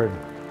restored,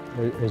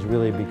 has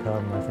really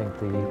become, I think,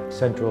 the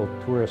central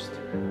tourist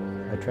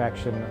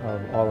attraction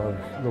of all of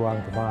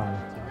Luang Prabang.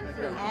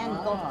 and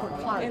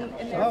Gulfport Park.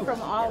 And they're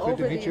from all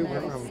over the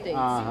United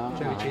States.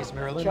 Chevy Chase,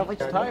 Maryland.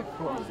 Time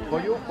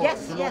for you?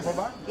 Yes, yes,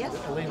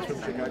 yes. Elaine's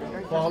from Chicago.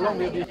 For how long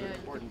will you be?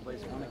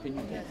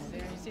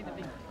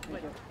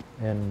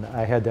 And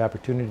I had the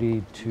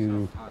opportunity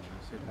to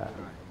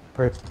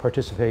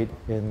participate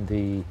in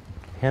the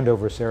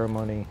handover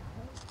ceremony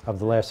of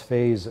the last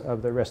phase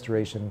of the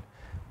restoration,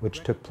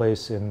 which took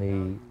place in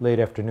the late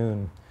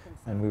afternoon.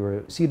 And we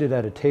were seated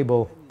at a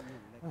table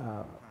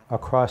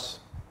across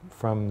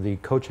from the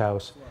coach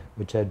house,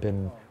 which had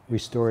been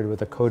restored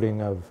with a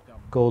coating of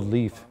gold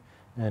leaf.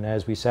 And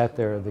as we sat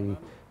there,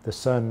 the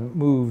sun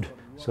moved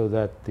so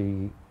that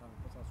the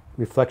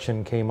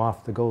reflection came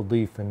off the gold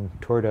leaf and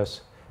toward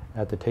us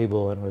at the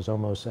table, and it was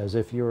almost as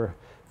if you were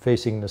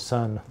facing the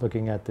sun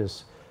looking at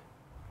this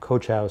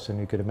coach house, and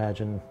you could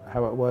imagine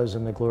how it was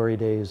in the glory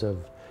days of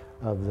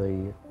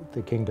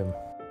the kingdom.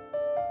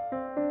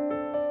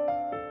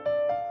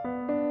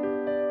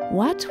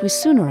 Wat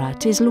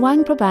Wisunarat is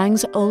Luang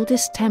Prabang's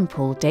oldest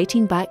temple,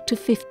 dating back to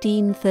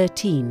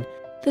 1513.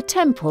 The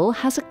temple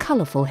has a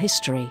colourful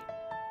history.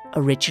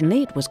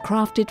 Originally, it was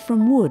crafted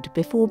from wood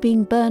before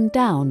being burned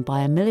down by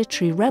a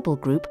military rebel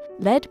group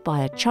led by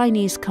a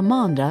Chinese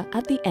commander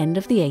at the end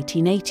of the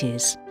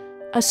 1880s.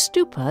 A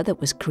stupa that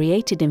was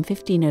created in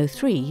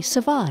 1503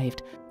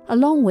 survived,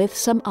 along with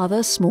some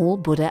other small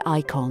Buddha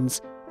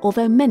icons,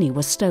 although many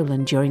were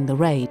stolen during the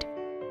raid.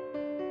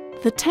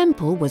 The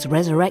temple was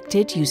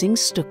resurrected using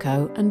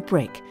stucco and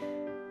brick,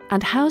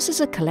 and houses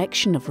a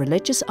collection of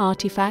religious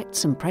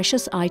artifacts and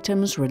precious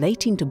items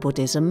relating to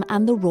Buddhism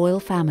and the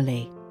royal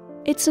family.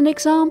 It's an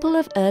example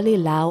of early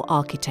Lao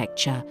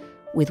architecture,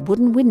 with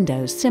wooden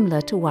windows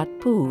similar to Wat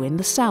Pu in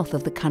the south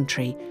of the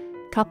country,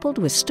 coupled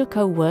with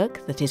stucco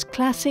work that is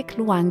classic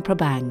Luang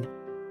Prabang.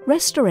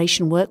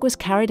 Restoration work was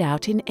carried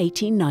out in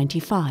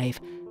 1895,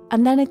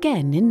 and then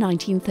again in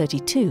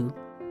 1932.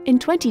 In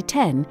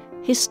 2010,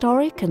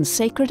 historic and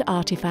sacred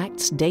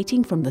artifacts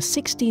dating from the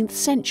 16th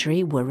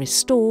century were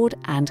restored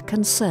and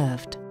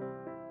conserved.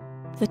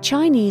 The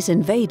Chinese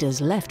invaders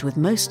left with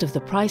most of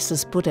the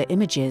priceless Buddha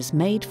images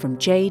made from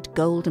jade,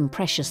 gold and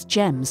precious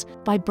gems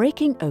by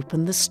breaking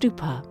open the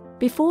stupa.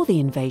 Before the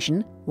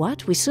invasion, Wat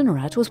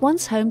Wisunarat was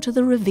once home to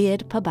the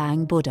revered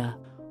Prabang Buddha.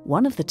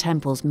 One of the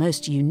temple's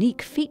most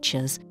unique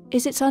features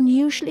is its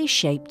unusually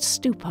shaped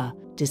stupa,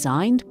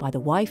 designed by the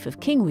wife of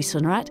King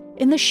Wisunarat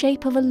in the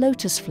shape of a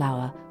lotus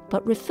flower,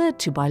 but referred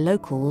to by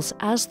locals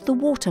as the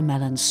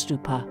watermelon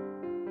stupa.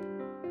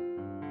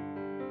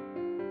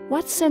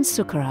 Wat Sen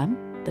Sukaram,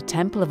 the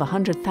Temple of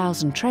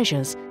 100,000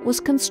 Treasures,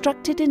 was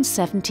constructed in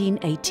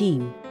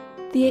 1718.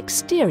 The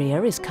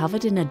exterior is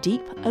covered in a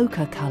deep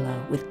ochre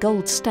colour with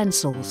gold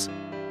stencils.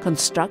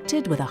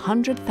 Constructed with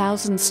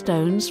 100,000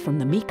 stones from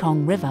the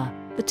Mekong River,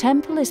 the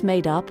temple is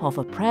made up of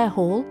a prayer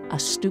hall, a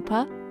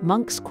stupa,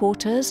 monks'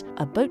 quarters,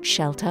 a boat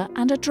shelter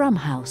and a drum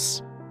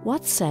house.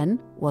 Wat Sen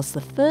was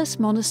the first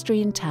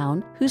monastery in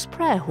town whose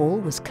prayer hall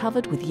was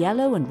covered with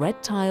yellow and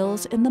red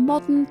tiles in the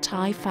modern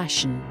Thai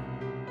fashion.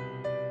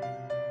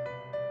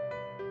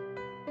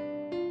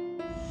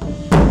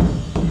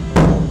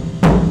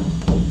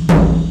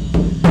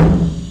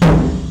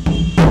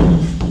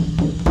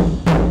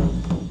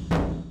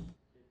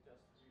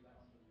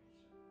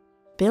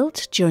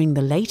 Built during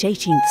the late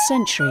 18th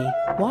century,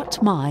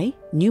 Wat Mai,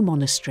 New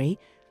Monastery,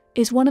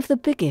 is one of the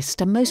biggest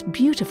and most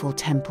beautiful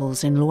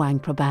temples in Luang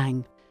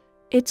Prabang.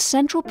 Its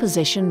central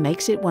position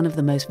makes it one of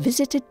the most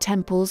visited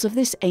temples of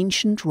this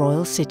ancient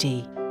royal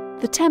city.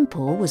 The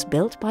temple was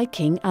built by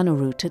King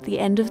Anurut at the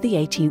end of the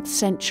 18th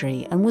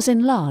century and was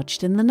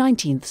enlarged in the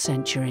 19th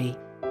century.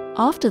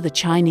 After the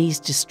Chinese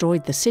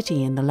destroyed the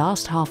city in the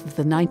last half of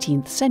the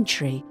 19th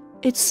century,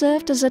 it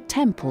served as a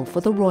temple for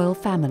the royal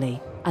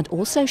family and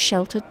also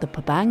sheltered the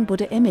Prabang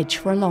Buddha image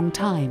for a long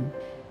time.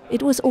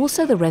 It was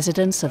also the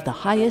residence of the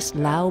highest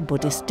Lao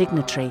Buddhist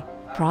dignitary,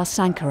 Pra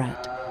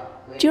Sankarat.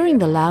 During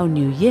the Lao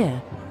New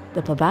Year,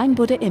 the Prabang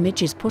Buddha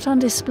image is put on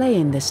display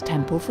in this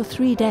temple for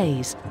 3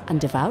 days,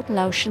 and devout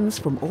Laotians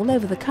from all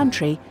over the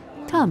country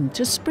come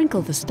to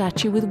sprinkle the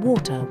statue with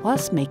water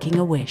whilst making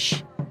a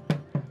wish.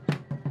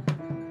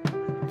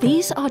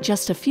 These are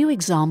just a few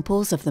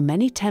examples of the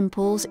many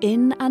temples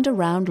in and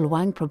around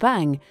Luang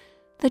Prabang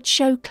that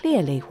show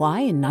clearly why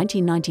in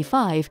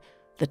 1995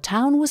 the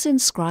town was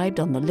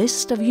inscribed on the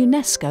list of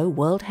UNESCO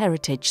World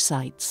Heritage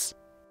Sites.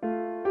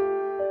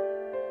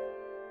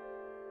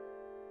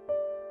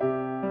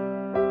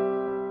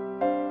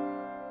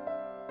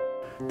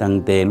 ตั้ง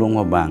แต่หลวงพ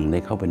ระบางได้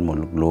เข้าเป็นม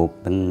รดกโลก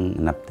ตั้ง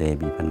นับแต่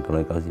ปี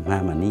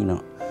1995มานี้เนา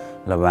ะ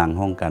ระหว่าง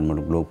ห้องการมร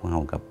ดกโลกพวกเร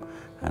ากับ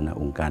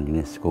องค์การยูเน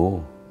สโก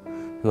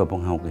คือว่าพว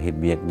กเราก็เฮ็ด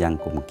เวียกอย่าง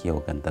กลมเกลี่ยว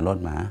กันตลอด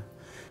มา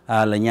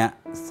ระยะ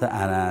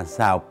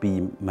20 ปี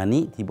มา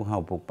นี้ที่พวกเรา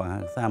ปกปัก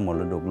รักษาม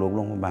รดกโลกหล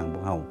วงพระบางพว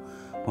กเรา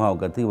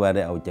ก็ถือว่าไ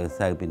ด้เอาใจใ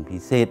ส่เป็นพิ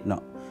เศษเนา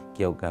ะเ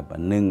กี่ยวกับ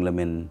1ละเ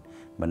ป็น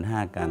บรรหา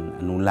การอ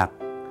นุรักษ์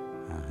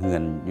เฮือ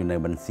นอยู่ใน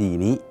บัญชี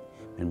นี้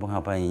เป็นพวกเรา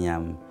พยายา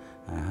ม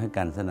ให้ก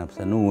ารสนับ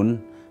สนุน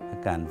ให้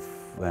การ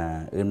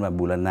ว่า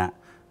บูรณะ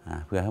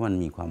เพื่อให้มัน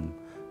มี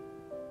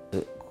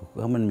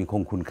ให้มันมีค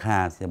งคุณค่า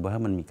เสียบ่ให้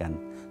มันมีการ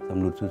ส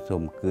ำรุดทรุดโทร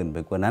มเกินไป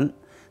กว่านั้น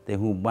แต่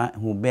รู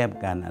ปแบบ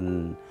การ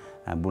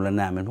บูร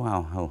ณะมันพวก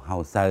เฮา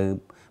ใส่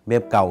แบ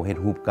บเก่าเฮ็ด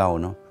รูปเก่า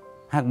เนาะ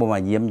หากบ่มา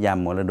เยี่ยมยาม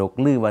มรดก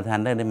หรือว่าท่าน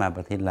ได้มาป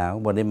ระเทศลาว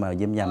บ่ได้มาเ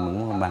ยี่ยมยามเมืองห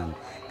ลวงพระบาง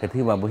ก็ถื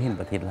อว่าบ่เห็น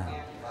ประเทศลาว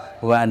เพ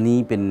ราะว่าอันนี้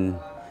เป็น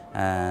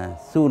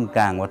ศูนย์ก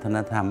ลางวัฒน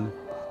ธรรม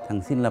ทาง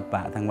ศิลป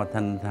ะทางวัฒ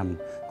นธรรม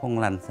ของ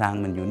ล้านช้าง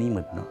มันอยู่นี่หม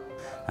ดเนาะ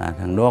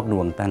ทางดอกด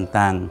วง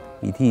ต่าง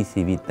ๆวิถี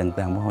ชีวิต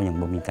ต่างๆเพราะเขายัง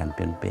บ่มีการเป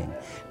ลี่ยนแปลง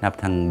นับ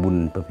ทางบุญ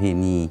ประเพ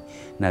ณี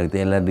ในแ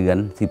ต่ละเดือน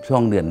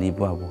12เดือนนี้พ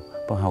วก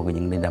เขาก็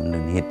ยังได้ดำเนิ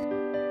นเฮ็ด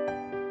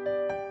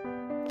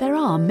There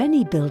are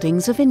many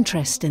buildings of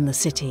interest in the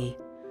city.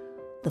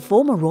 The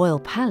former royal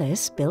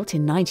palace, built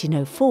in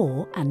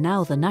 1904 and now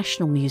the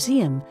National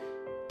Museum,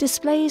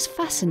 displays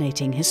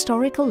fascinating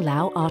historical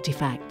Lao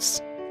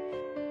artifacts.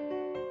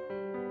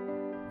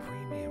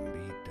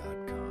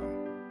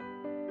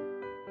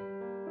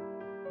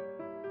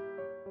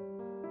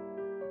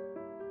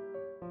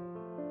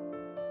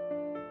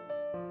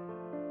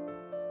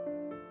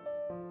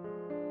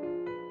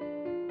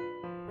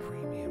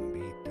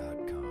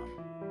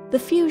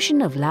 The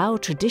fusion of Lao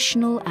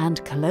traditional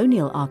and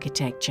colonial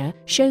architecture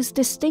shows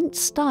distinct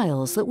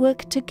styles that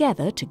work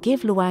together to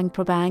give Luang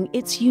Prabang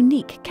its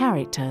unique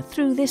character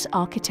through this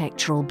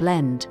architectural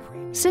blend.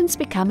 Since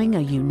becoming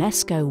a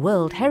UNESCO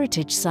World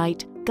Heritage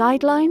Site,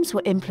 guidelines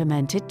were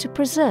implemented to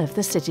preserve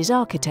the city's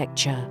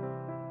architecture.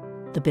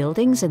 The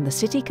buildings in the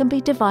city can be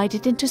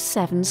divided into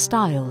 7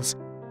 styles,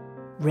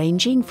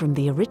 ranging from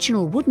the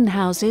original wooden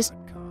houses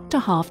to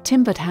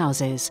half-timbered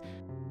houses,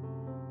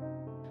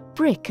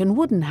 brick and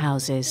wooden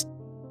houses,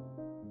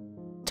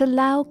 to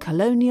Lao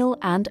colonial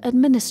and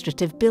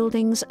administrative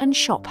buildings and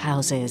shop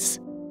houses.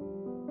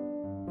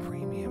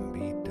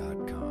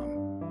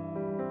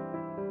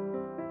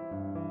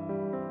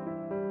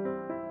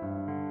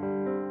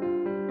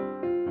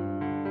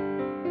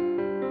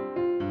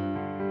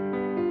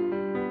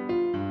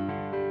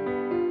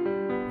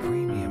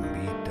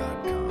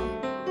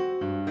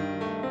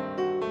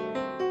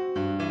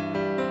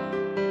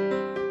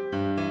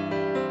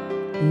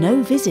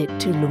 No visit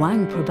to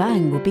Luang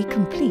Prabang will be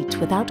complete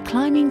without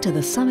climbing to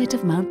the summit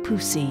of Mount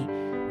Pusi,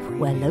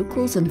 where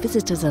locals and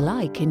visitors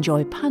alike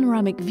enjoy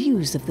panoramic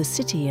views of the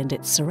city and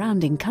its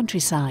surrounding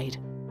countryside.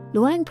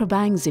 Luang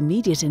Prabang's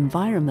immediate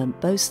environment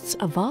boasts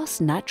a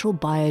vast natural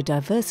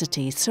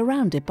biodiversity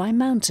surrounded by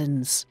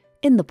mountains.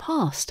 In the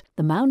past,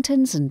 the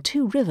mountains and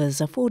 2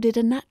 rivers afforded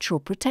a natural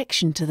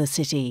protection to the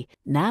city.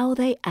 Now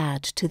they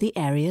add to the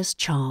area's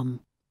charm.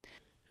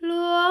 หล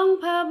วง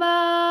พระบ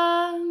า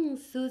ง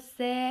สุดแส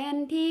น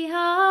ที่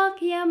ฮัก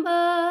เยี่ยมเ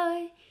อ่ย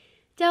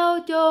เจ้า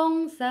จง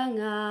ส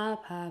ง่า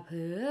ผ่าเผ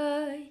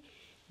ย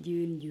ยื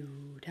นอยู่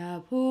ท่า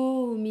ผู้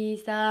มี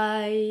ใส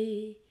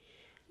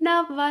นั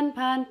บวัน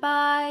ผ่านไป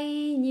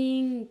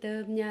ยิ่งเติ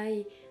บใหญ่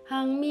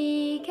หังมี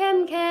เข้ม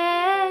แข็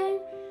ง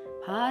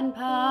ผ่าน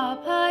ผ่า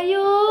พา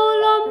ยุ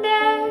ลมแด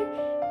ง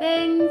เป็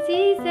น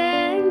สีแส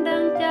งดั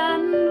งจั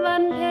นทร์วั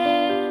นเพ็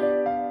ญ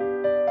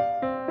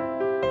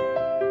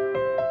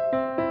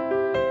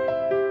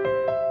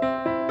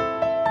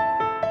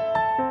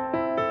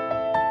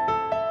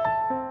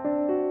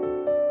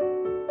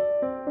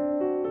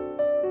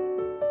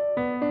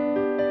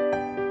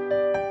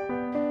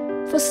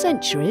For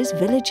centuries,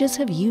 villagers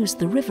have used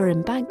the river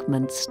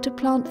embankments to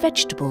plant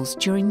vegetables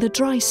during the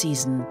dry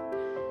season.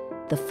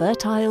 The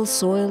fertile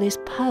soil is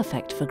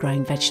perfect for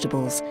growing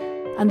vegetables,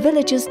 and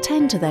villagers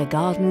tend to their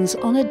gardens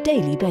on a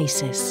daily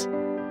basis.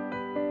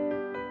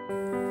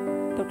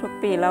 ทุก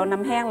ๆปีเราน้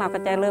ำแห้งเราก็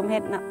จะเริ่มเฮ็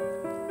ดนะ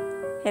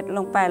เฮ็ดล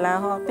งไปแล้ว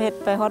เฮ็ด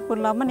ไปฮอดพุ่น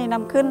เรามันนี่น้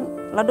ำขึ้น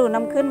เราดู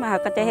น้ำขึ้นมา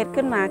ก็จะเฮ็ด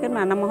ขึ้นมา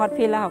นำมาฮอด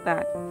พี่แล้วก็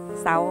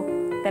เสา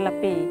แต่ละ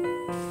ปี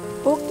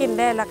ปลูกกินไ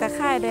ด้แล้วก็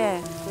ขายได้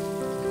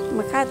ม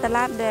าขายตล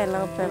าดได้เร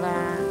าไปว่า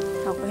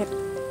เขาก็เฮ็ด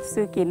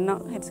ซื้อกินเนาะ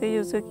เฮ็ดซื้ออ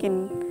ยู่ซื้อกิน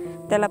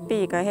แต่ละปี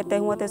ก็เฮ็ดแต่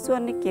หัวแต่ส่ว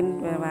นนี่กิน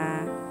แบบว่า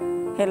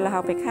เฮ็ดแล้วเข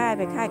าไปขา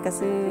ยก็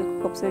ซื้อ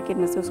ครบซื้อกิน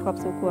มาซื้อครอบ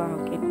ซื้อครัวเขา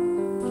กิน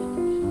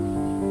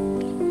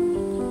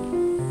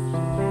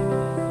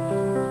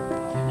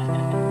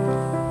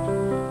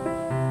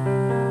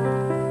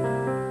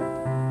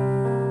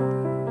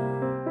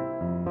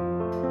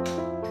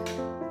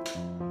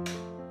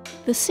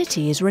The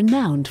city is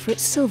renowned for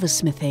its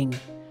silversmithing.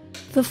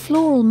 The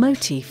floral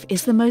motif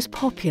is the most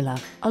popular,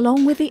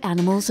 along with the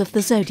animals of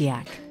the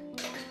zodiac.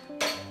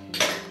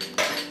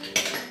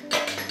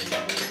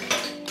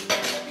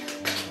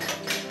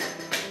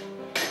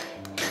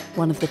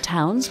 One of the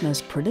town's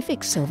most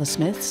prolific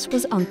silversmiths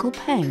was Uncle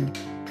Peng,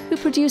 who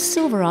produced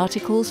silver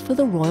articles for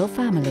the royal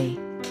family.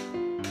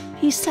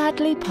 He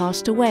sadly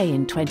passed away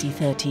in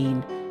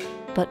 2013,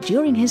 but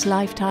during his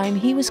lifetime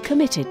he was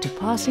committed to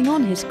passing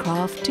on his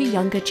craft to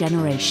younger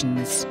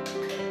generations.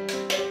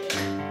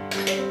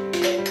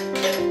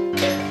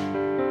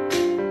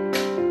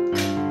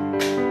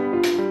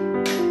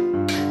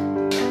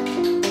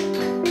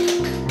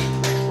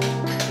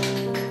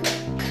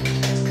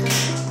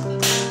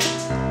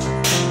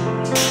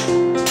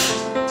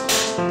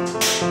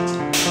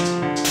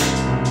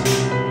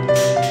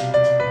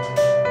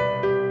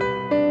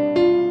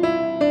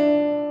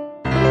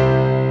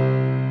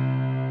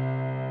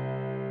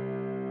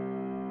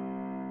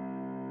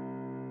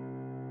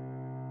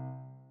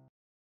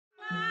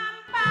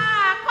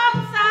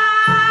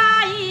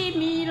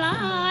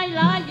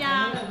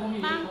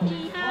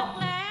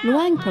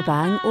 Luang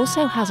Prabang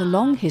also has a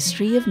long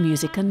history of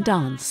music and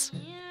dance.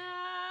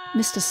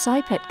 Mr.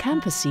 Saipet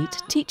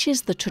Kampasit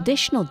teaches the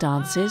traditional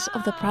dances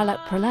of the Pralat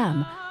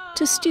Pralam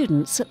to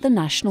students at the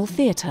National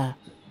Theatre.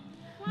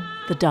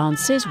 The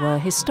dances were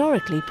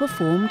historically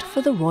performed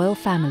for the royal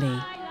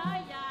family.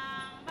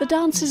 The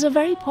dances are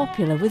very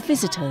popular with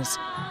visitors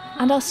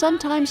and are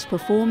sometimes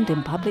performed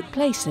in public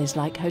places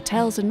like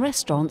hotels and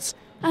restaurants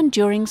and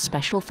during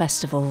special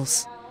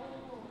festivals.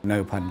 ใน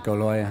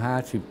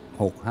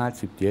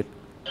1956-57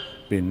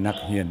 เป็นนัก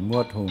เรียนม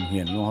วดโรงเรี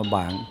ยนหลวงพระบ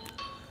าง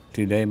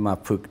ที่ได้มา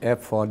ฝึกแอฟ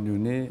ฟอนอยู่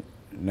นี่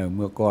เ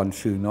มื่อก่อน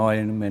สื่อน้อย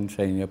แม่นใ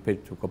ส่เพช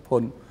รสุขพ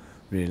ล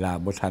เวลา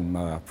บ่ทันม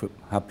าฝึก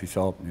รับผิดช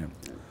อบเนี่ย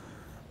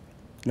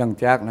หลัง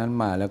จากนั้น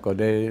มาแล้วก็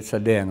ได้แส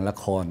ดงละ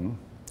คร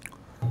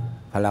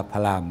พลักพ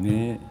ลาม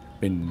นี้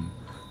เป็น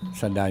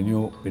สดายุ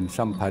เป็น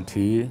สัมภา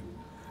ธี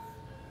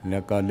แล้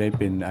วก็ได้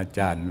เป็นอาจ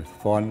ารย์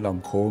ฟ้อนล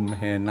ำโคมแ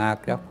ห่นาค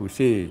ยักษ์ผู้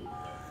ซี่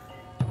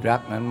รั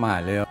กนั้นมา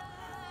แล้ว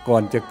ก่อ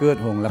นจะเกิด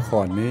โรงละค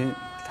รนี้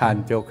ท่าน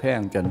เจ้าแข้ง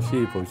จัน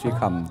ซี่ผู้ซี่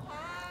ค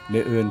ำได้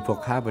เอื้อนพวก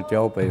ข้าพเจ้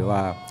าไปว่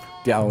า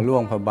จะเอาหลว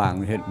งพระบาง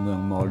เฮ็ดเมือง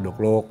มรดก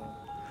โลก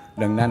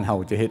ดังนั้นเฮา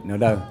จะเฮ็ดเนาะ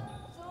เด้อ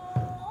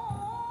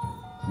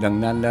ดัง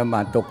นั้นแล้วม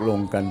าตกลง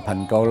กัน1993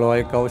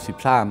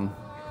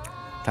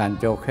ท่าน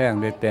เจ้าแข้ง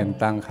ได้แต่ง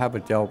ตั้งข้าพ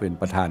เจ้าเป็น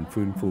ประธาน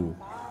ฟื้นฟู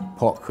เพ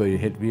ราะเคย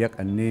เฮ็ดเวียก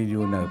อันนี้อ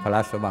ยู่ในพระร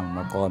าชวังม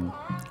าก่อน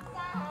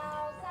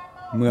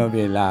เมื่อเว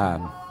ลา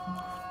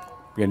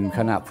เป็นค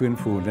ณะฟื้น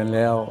ฟูนั้นแ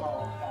ล้ว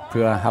เ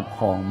พื่อรับ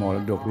รองมร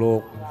ดกโล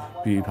ก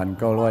ปี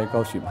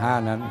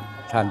1995นั้น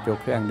ท่านเจ้า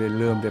แข้งได้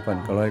เริ่มใน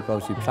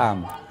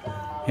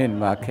1993เห็น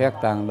ว่าแขก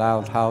ต่างดาว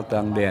เท้าต่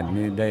างแดน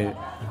นี้ได้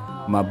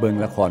มาเบิ่ง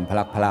ละครพ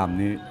ลักพลาม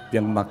นี้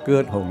ยังมาเกิ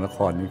ดโรงละค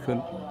รนี้ขึ้น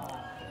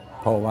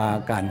เพราะว่า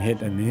การเฮ็ด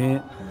อันนี้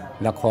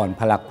ละคร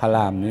พลักพล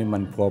ามนี้มั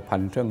นพัวพั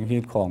นเรื่องฮี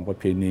ตของประ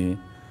เพณี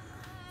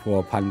พัว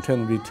พันเรื่อ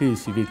งวิถี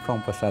ชีวิตของ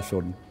ประชาช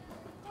น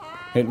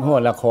เฮ็ดหัว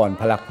ละคร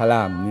พลักพล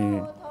ามนี้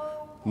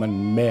มัน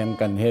แบ่ง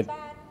กันเฮ็ด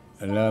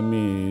แล้ว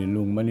มี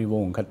ลุงมณีว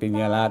งศ์คติญ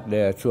ญาราชได้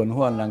ชวน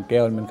หัวนางแก้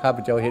วมันข้าพ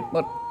เจ้าเฮ็ดหม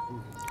ด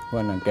หัว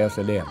นางแก้วแส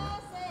ดง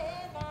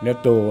แล้ว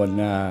ตัว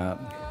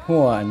หั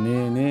วอัน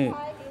นี้นี่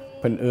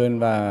เพิ่นเอิ้น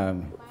ว่า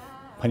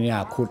พญา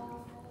คุด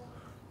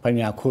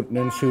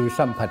นั้นชื่อ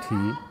สัมภา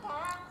ธี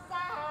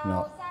เน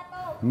าะ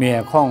เมีย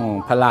ของ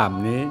พระราม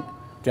นี้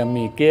จะ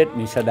มีเกศ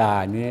นิสดา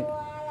นี้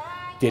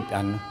7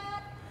อัน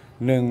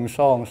1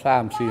 2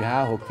 3 4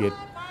 5 6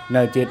 7ใน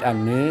7อัน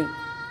นี้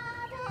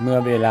เมื่อ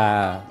เวลา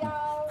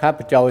ข้าพ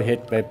เจ้าเฮ็ด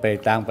ไป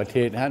ต่างประเท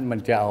ศฮะมัน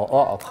จะเอา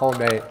เข้า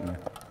ได้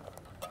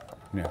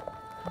เนี่ย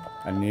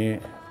อันนี้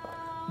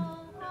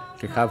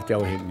ที่ข้าพเจ้า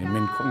เห็นนี่เป็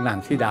นของนาง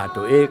ธิดา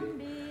ตัวเอก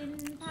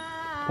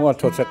หัว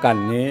ทศกัณ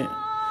ฐ์นี้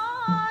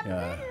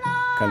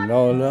กันเรา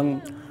เรื่อง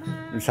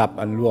ศัพท์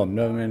อันรวมเ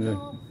รื่อง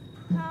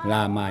ล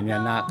ามาญา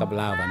นะกับ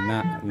ลาวันนะ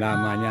ลา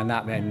มาญานะ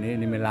แบบนี้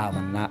นี่ไม่ลา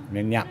วันนะเ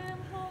ป็นยักษ์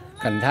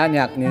ขันท่า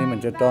ยักษ์นี้มัน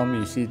จะต้อง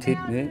มี4ทิศ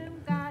นี้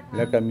แ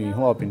ล้วก็มี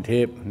หัวเป็นเท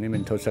พนี่เป็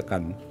นทศกั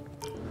ณฐ์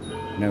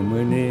ในมื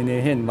อนี้นี่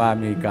เห็นว่า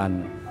มีการ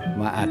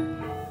มาอัด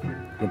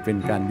ก็เป็น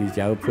การดีใจ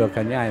เพื่อข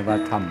ยายว่า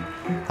ท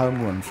ำเข้า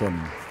มวลชน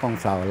ของ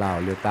ชาวลาว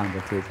หรือต่างป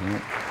ระเทศนี้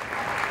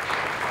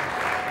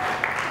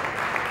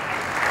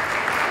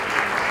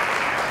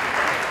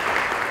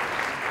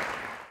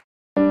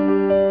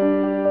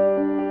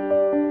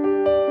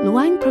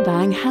Luang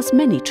Prabang has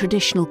many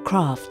traditional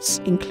crafts,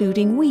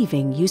 including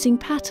weaving using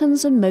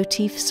patterns and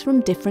motifs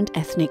from different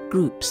ethnic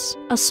groups.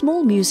 A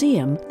small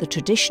museum, the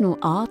Traditional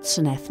Arts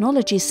and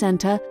Ethnology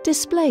Centre,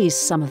 displays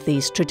some of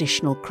these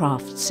traditional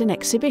crafts in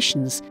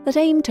exhibitions that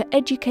aim to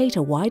educate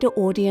a wider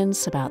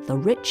audience about the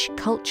rich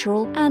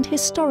cultural and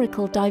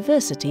historical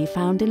diversity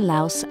found in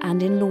Laos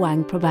and in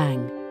Luang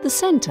Prabang. The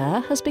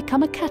centre has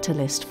become a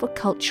catalyst for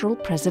cultural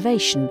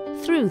preservation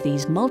through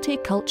these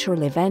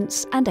multicultural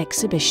events and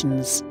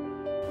exhibitions.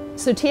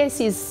 So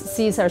TIC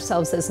sees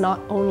ourselves as not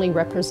only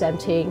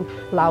representing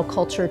Lao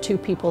culture to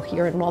people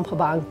here in Luang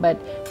Prabang, but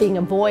being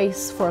a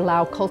voice for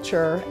Lao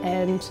culture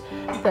and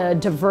the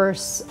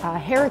diverse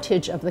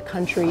heritage of the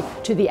country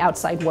to the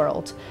outside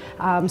world.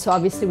 So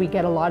obviously we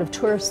get a lot of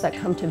tourists that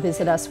come to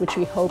visit us, which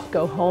we hope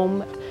go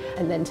home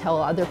and then tell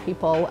other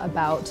people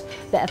about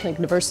the ethnic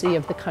diversity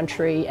of the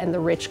country and the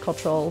rich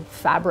cultural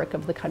fabric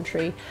of the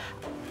country.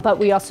 But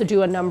we also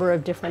do a number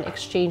of different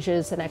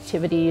exchanges and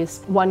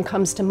activities. One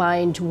comes to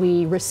mind,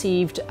 we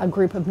received a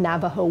group of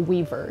Navajo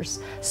weavers.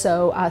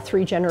 So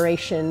 3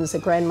 generations, a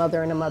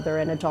grandmother and a mother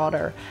and a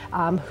daughter,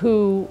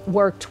 who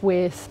worked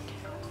with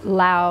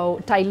Lao,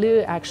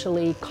 Tailu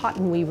actually,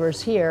 cotton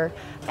weavers here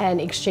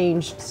and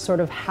exchanged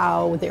sort of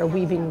how their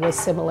weaving was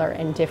similar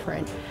and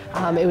different.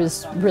 It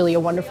was really a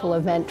wonderful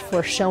event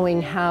for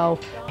showing how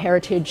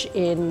heritage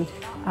in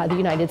the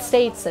United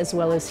States as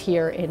well as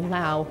here in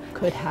Laos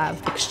could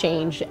have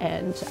exchange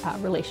and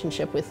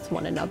relationship with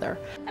one another.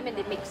 I mean,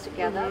 they mix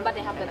together, but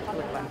they have the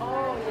common one.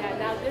 Oh, yeah,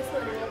 now this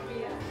one will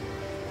be.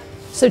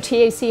 So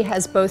TAC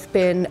has both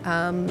been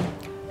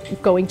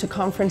going to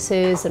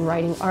conferences and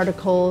writing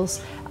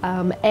articles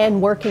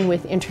and working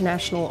with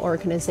international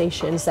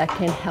organizations that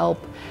can help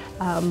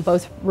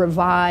both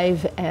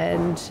revive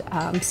and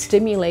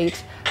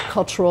stimulate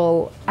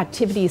cultural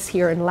activities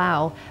here in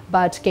Laos,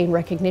 but gain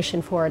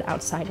recognition for it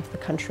outside of the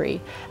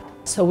country.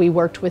 So we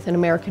worked with an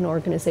American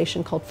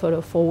organization called Photo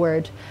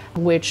Forward,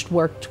 which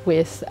worked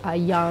with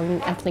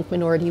young ethnic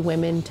minority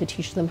women to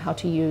teach them how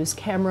to use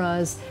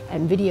cameras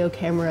and video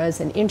cameras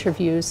and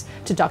interviews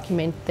to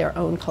document their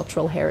own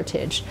cultural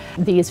heritage.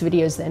 These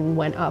videos then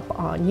went up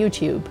on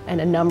YouTube,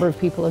 and a number of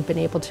people have been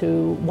able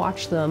to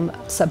watch them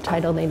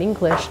subtitled in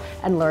English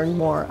and learn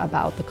more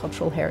about the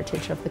cultural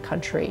heritage of the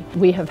country.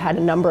 We have had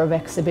a number of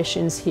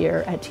exhibitions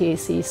here at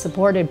TAC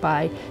supported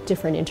by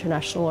different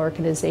international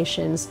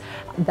organizations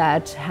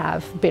that have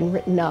been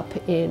written up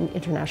in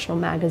international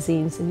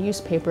magazines and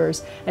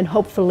newspapers, and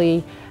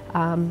hopefully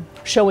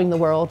showing the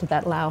world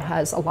that Laos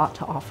has a lot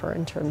to offer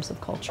in terms of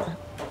culture.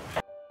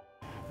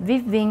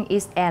 Weaving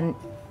is an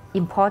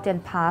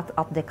important part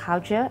of the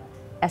culture,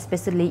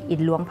 especially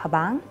in Luang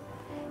Prabang,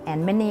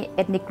 and many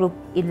ethnic groups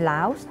in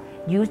Laos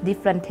use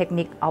different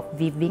techniques of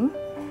weaving.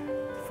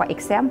 For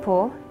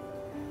example,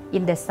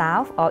 in the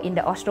South or in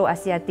the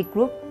Austro-Asiatic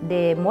group,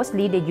 they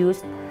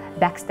use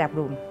backstab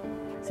loom.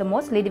 So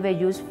mostly they will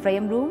use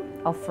frame loom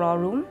or floor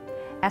loom,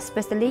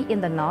 especially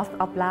in the north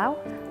of Laos.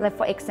 Like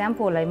for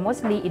example, like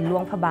mostly in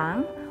Luang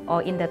Prabang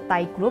or in the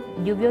Thai group,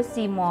 you will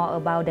see more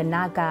about the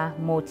Naga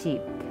motif,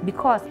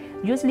 because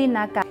usually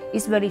Naga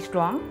is very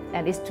strong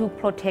and is to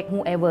protect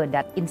whoever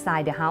that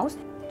inside the house.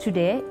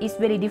 Today is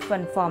very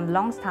different from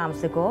long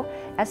times ago,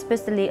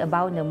 especially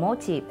about the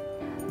motif.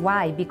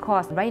 Why?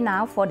 Because right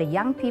now for the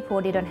young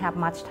people, they don't have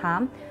much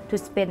time to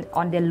spend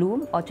on their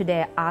loom or to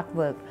their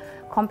artwork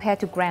compared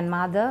to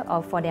grandmother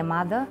or for their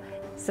mother.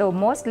 So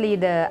mostly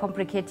the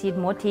complicated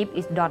motif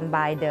is done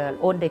by the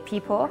older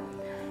people.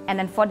 And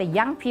then for the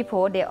young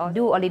people, they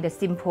do only the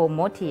simple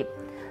motif.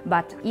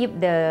 But if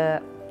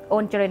the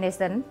old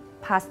generation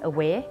pass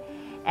away,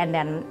 and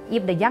then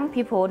if the young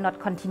people not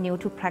continue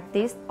to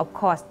practice, of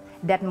course,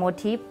 that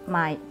motif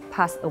might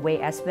pass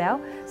away as well.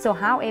 So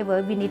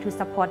however, we need to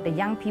support the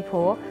young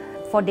people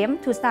for them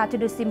to start to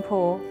do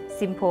simple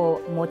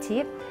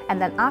motif. And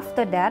then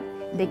after that,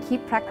 they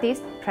keep practice,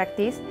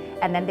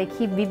 and then they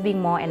keep weaving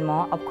more and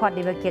more. Of course,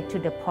 they will get to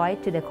the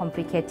point, to the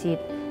complicated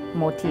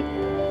motif.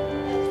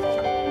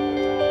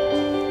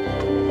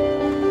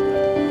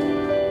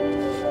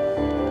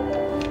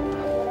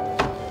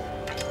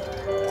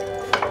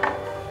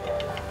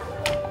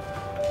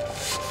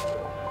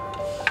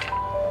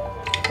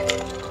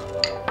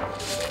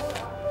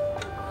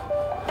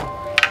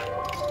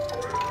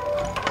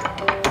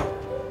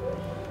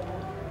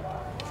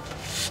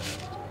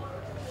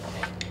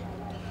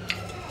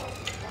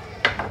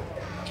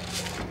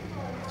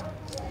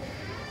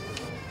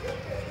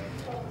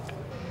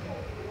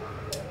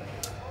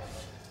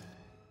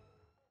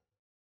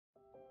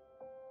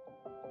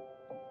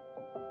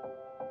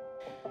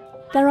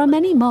 There are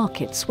many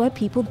markets where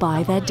people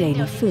buy their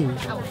daily food.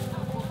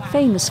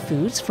 Famous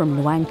foods from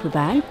Luang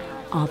Prabang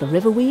are the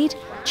riverweed,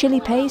 chili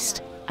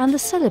paste, and the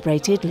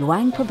celebrated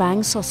Luang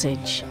Prabang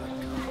sausage.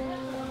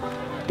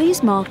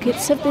 These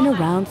markets have been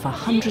around for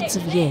hundreds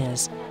of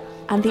years,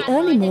 and the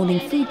early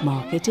morning food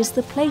market is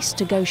the place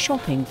to go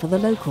shopping for the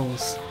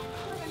locals.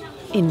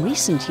 In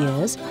recent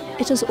years,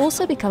 it has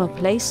also become a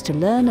place to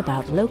learn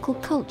about local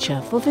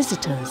culture for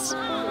visitors.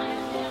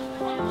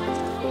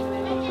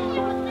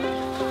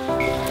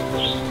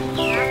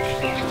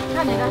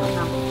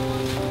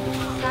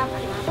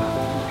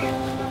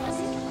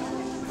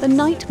 The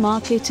night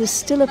market is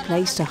still a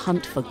place to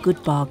hunt for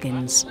good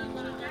bargains.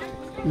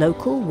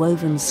 Local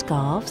woven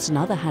scarves and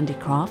other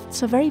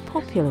handicrafts are very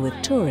popular with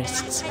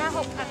tourists,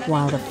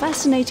 while the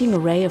fascinating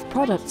array of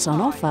products on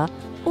offer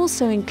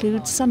also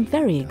includes some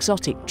very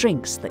exotic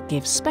drinks that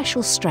give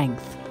special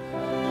strength.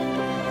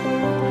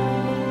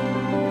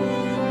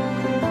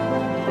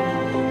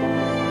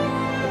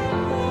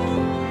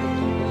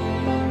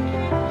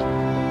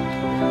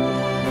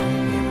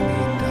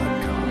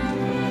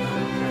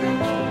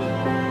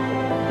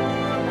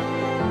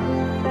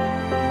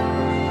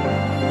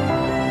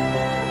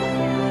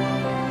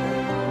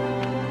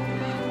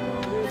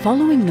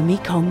 Following the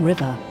Mekong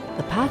River,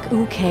 the Pak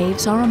U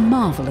Caves are a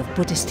marvel of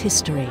Buddhist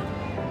history.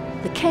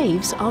 The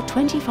caves are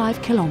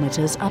 25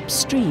 kilometers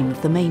upstream of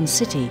the main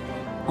city,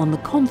 on the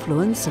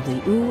confluence of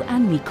the U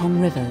and Mekong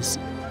rivers.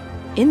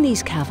 In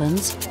these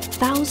caverns,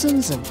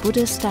 thousands of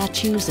Buddha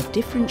statues of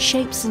different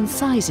shapes and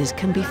sizes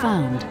can be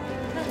found.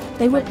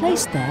 They were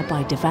placed there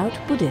by devout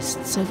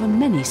Buddhists over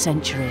many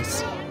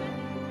centuries.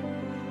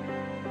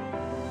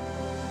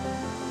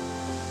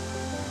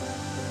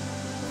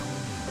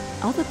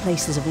 Other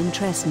places of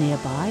interest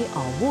nearby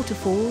are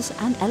waterfalls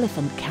and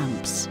elephant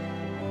camps.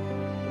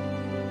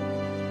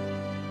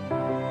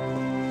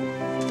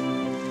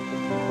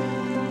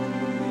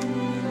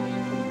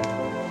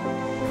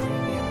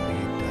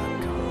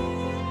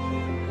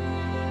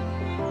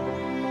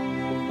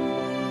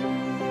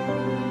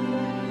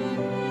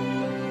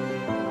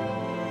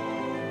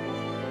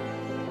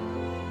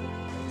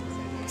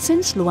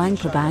 Since Luang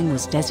Prabang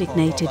was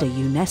designated a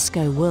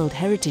UNESCO World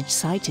Heritage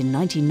Site in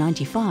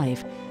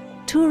 1995,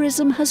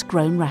 tourism has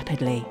grown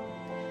rapidly.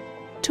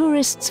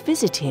 Tourists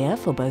visit here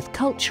for both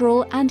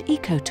cultural and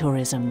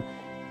ecotourism,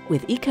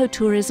 with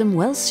ecotourism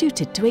well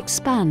suited to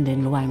expand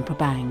in Luang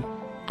Prabang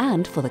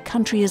and for the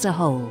country as a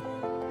whole.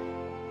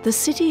 The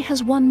city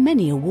has won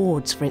many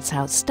awards for its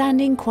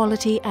outstanding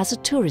quality as a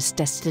tourist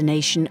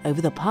destination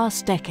over the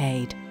past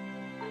decade.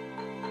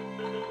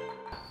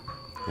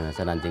 ฉ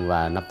ะนั้นจึงว่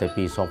านับแต่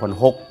ปี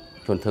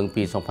 2006 จนถึง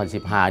ปี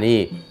 2015 นี่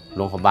หล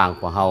วงพระบาง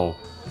ของเรา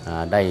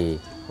ได้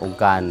องค์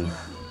การ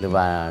หรือ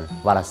ว่า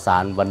วารสา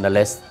รวันเดเล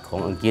สของ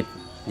อังกฤษ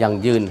ยัง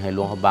ยืนให้หล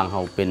วงพระบางเร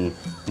าเป็น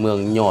เมือง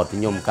ยอดนิ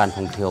ยมการ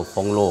ท่องเที่ยวข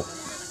องโลก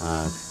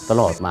ต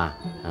ลอดมา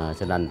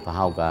ฉะนั้นพระเร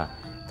าก็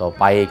ต่อ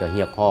ไปก็เ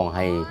รียกร้องใ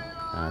ห้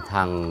ท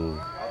าง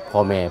พ่อ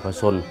แม่ประชา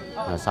ชน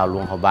ชาวหล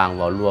วงพระบางเ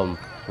ว้ารวม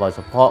โดยเฉ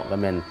พาะก็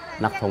เป็น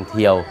นักท่องเ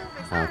ที่ยว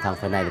ทาง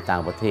ภายในและต่า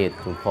งประเทศ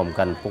จงพร้อม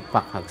กันปก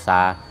ปักรักษา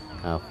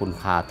คุณ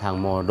ค่าทาง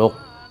มรดก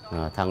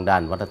ทางด้า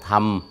นวัฒนธรร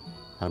ม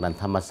ทางด้าน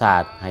ธรรมชา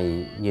ติให้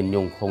ยืนย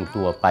งคง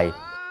ตัวไป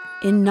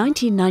In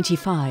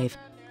 1995,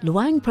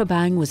 Luang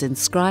Prabang was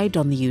inscribed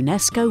on the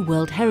UNESCO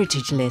World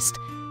Heritage List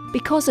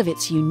because of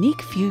its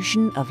unique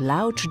fusion of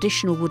Lao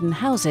traditional wooden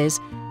houses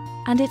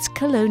and its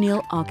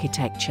colonial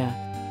architecture,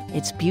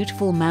 its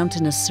beautiful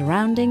mountainous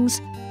surroundings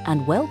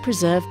and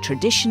well-preserved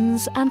traditions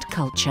and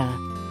culture.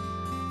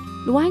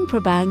 Luang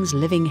Prabang's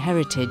living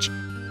heritage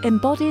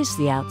embodies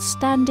the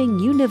outstanding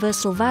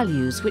universal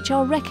values which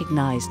are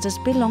recognized as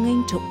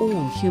belonging to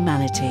all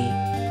humanity.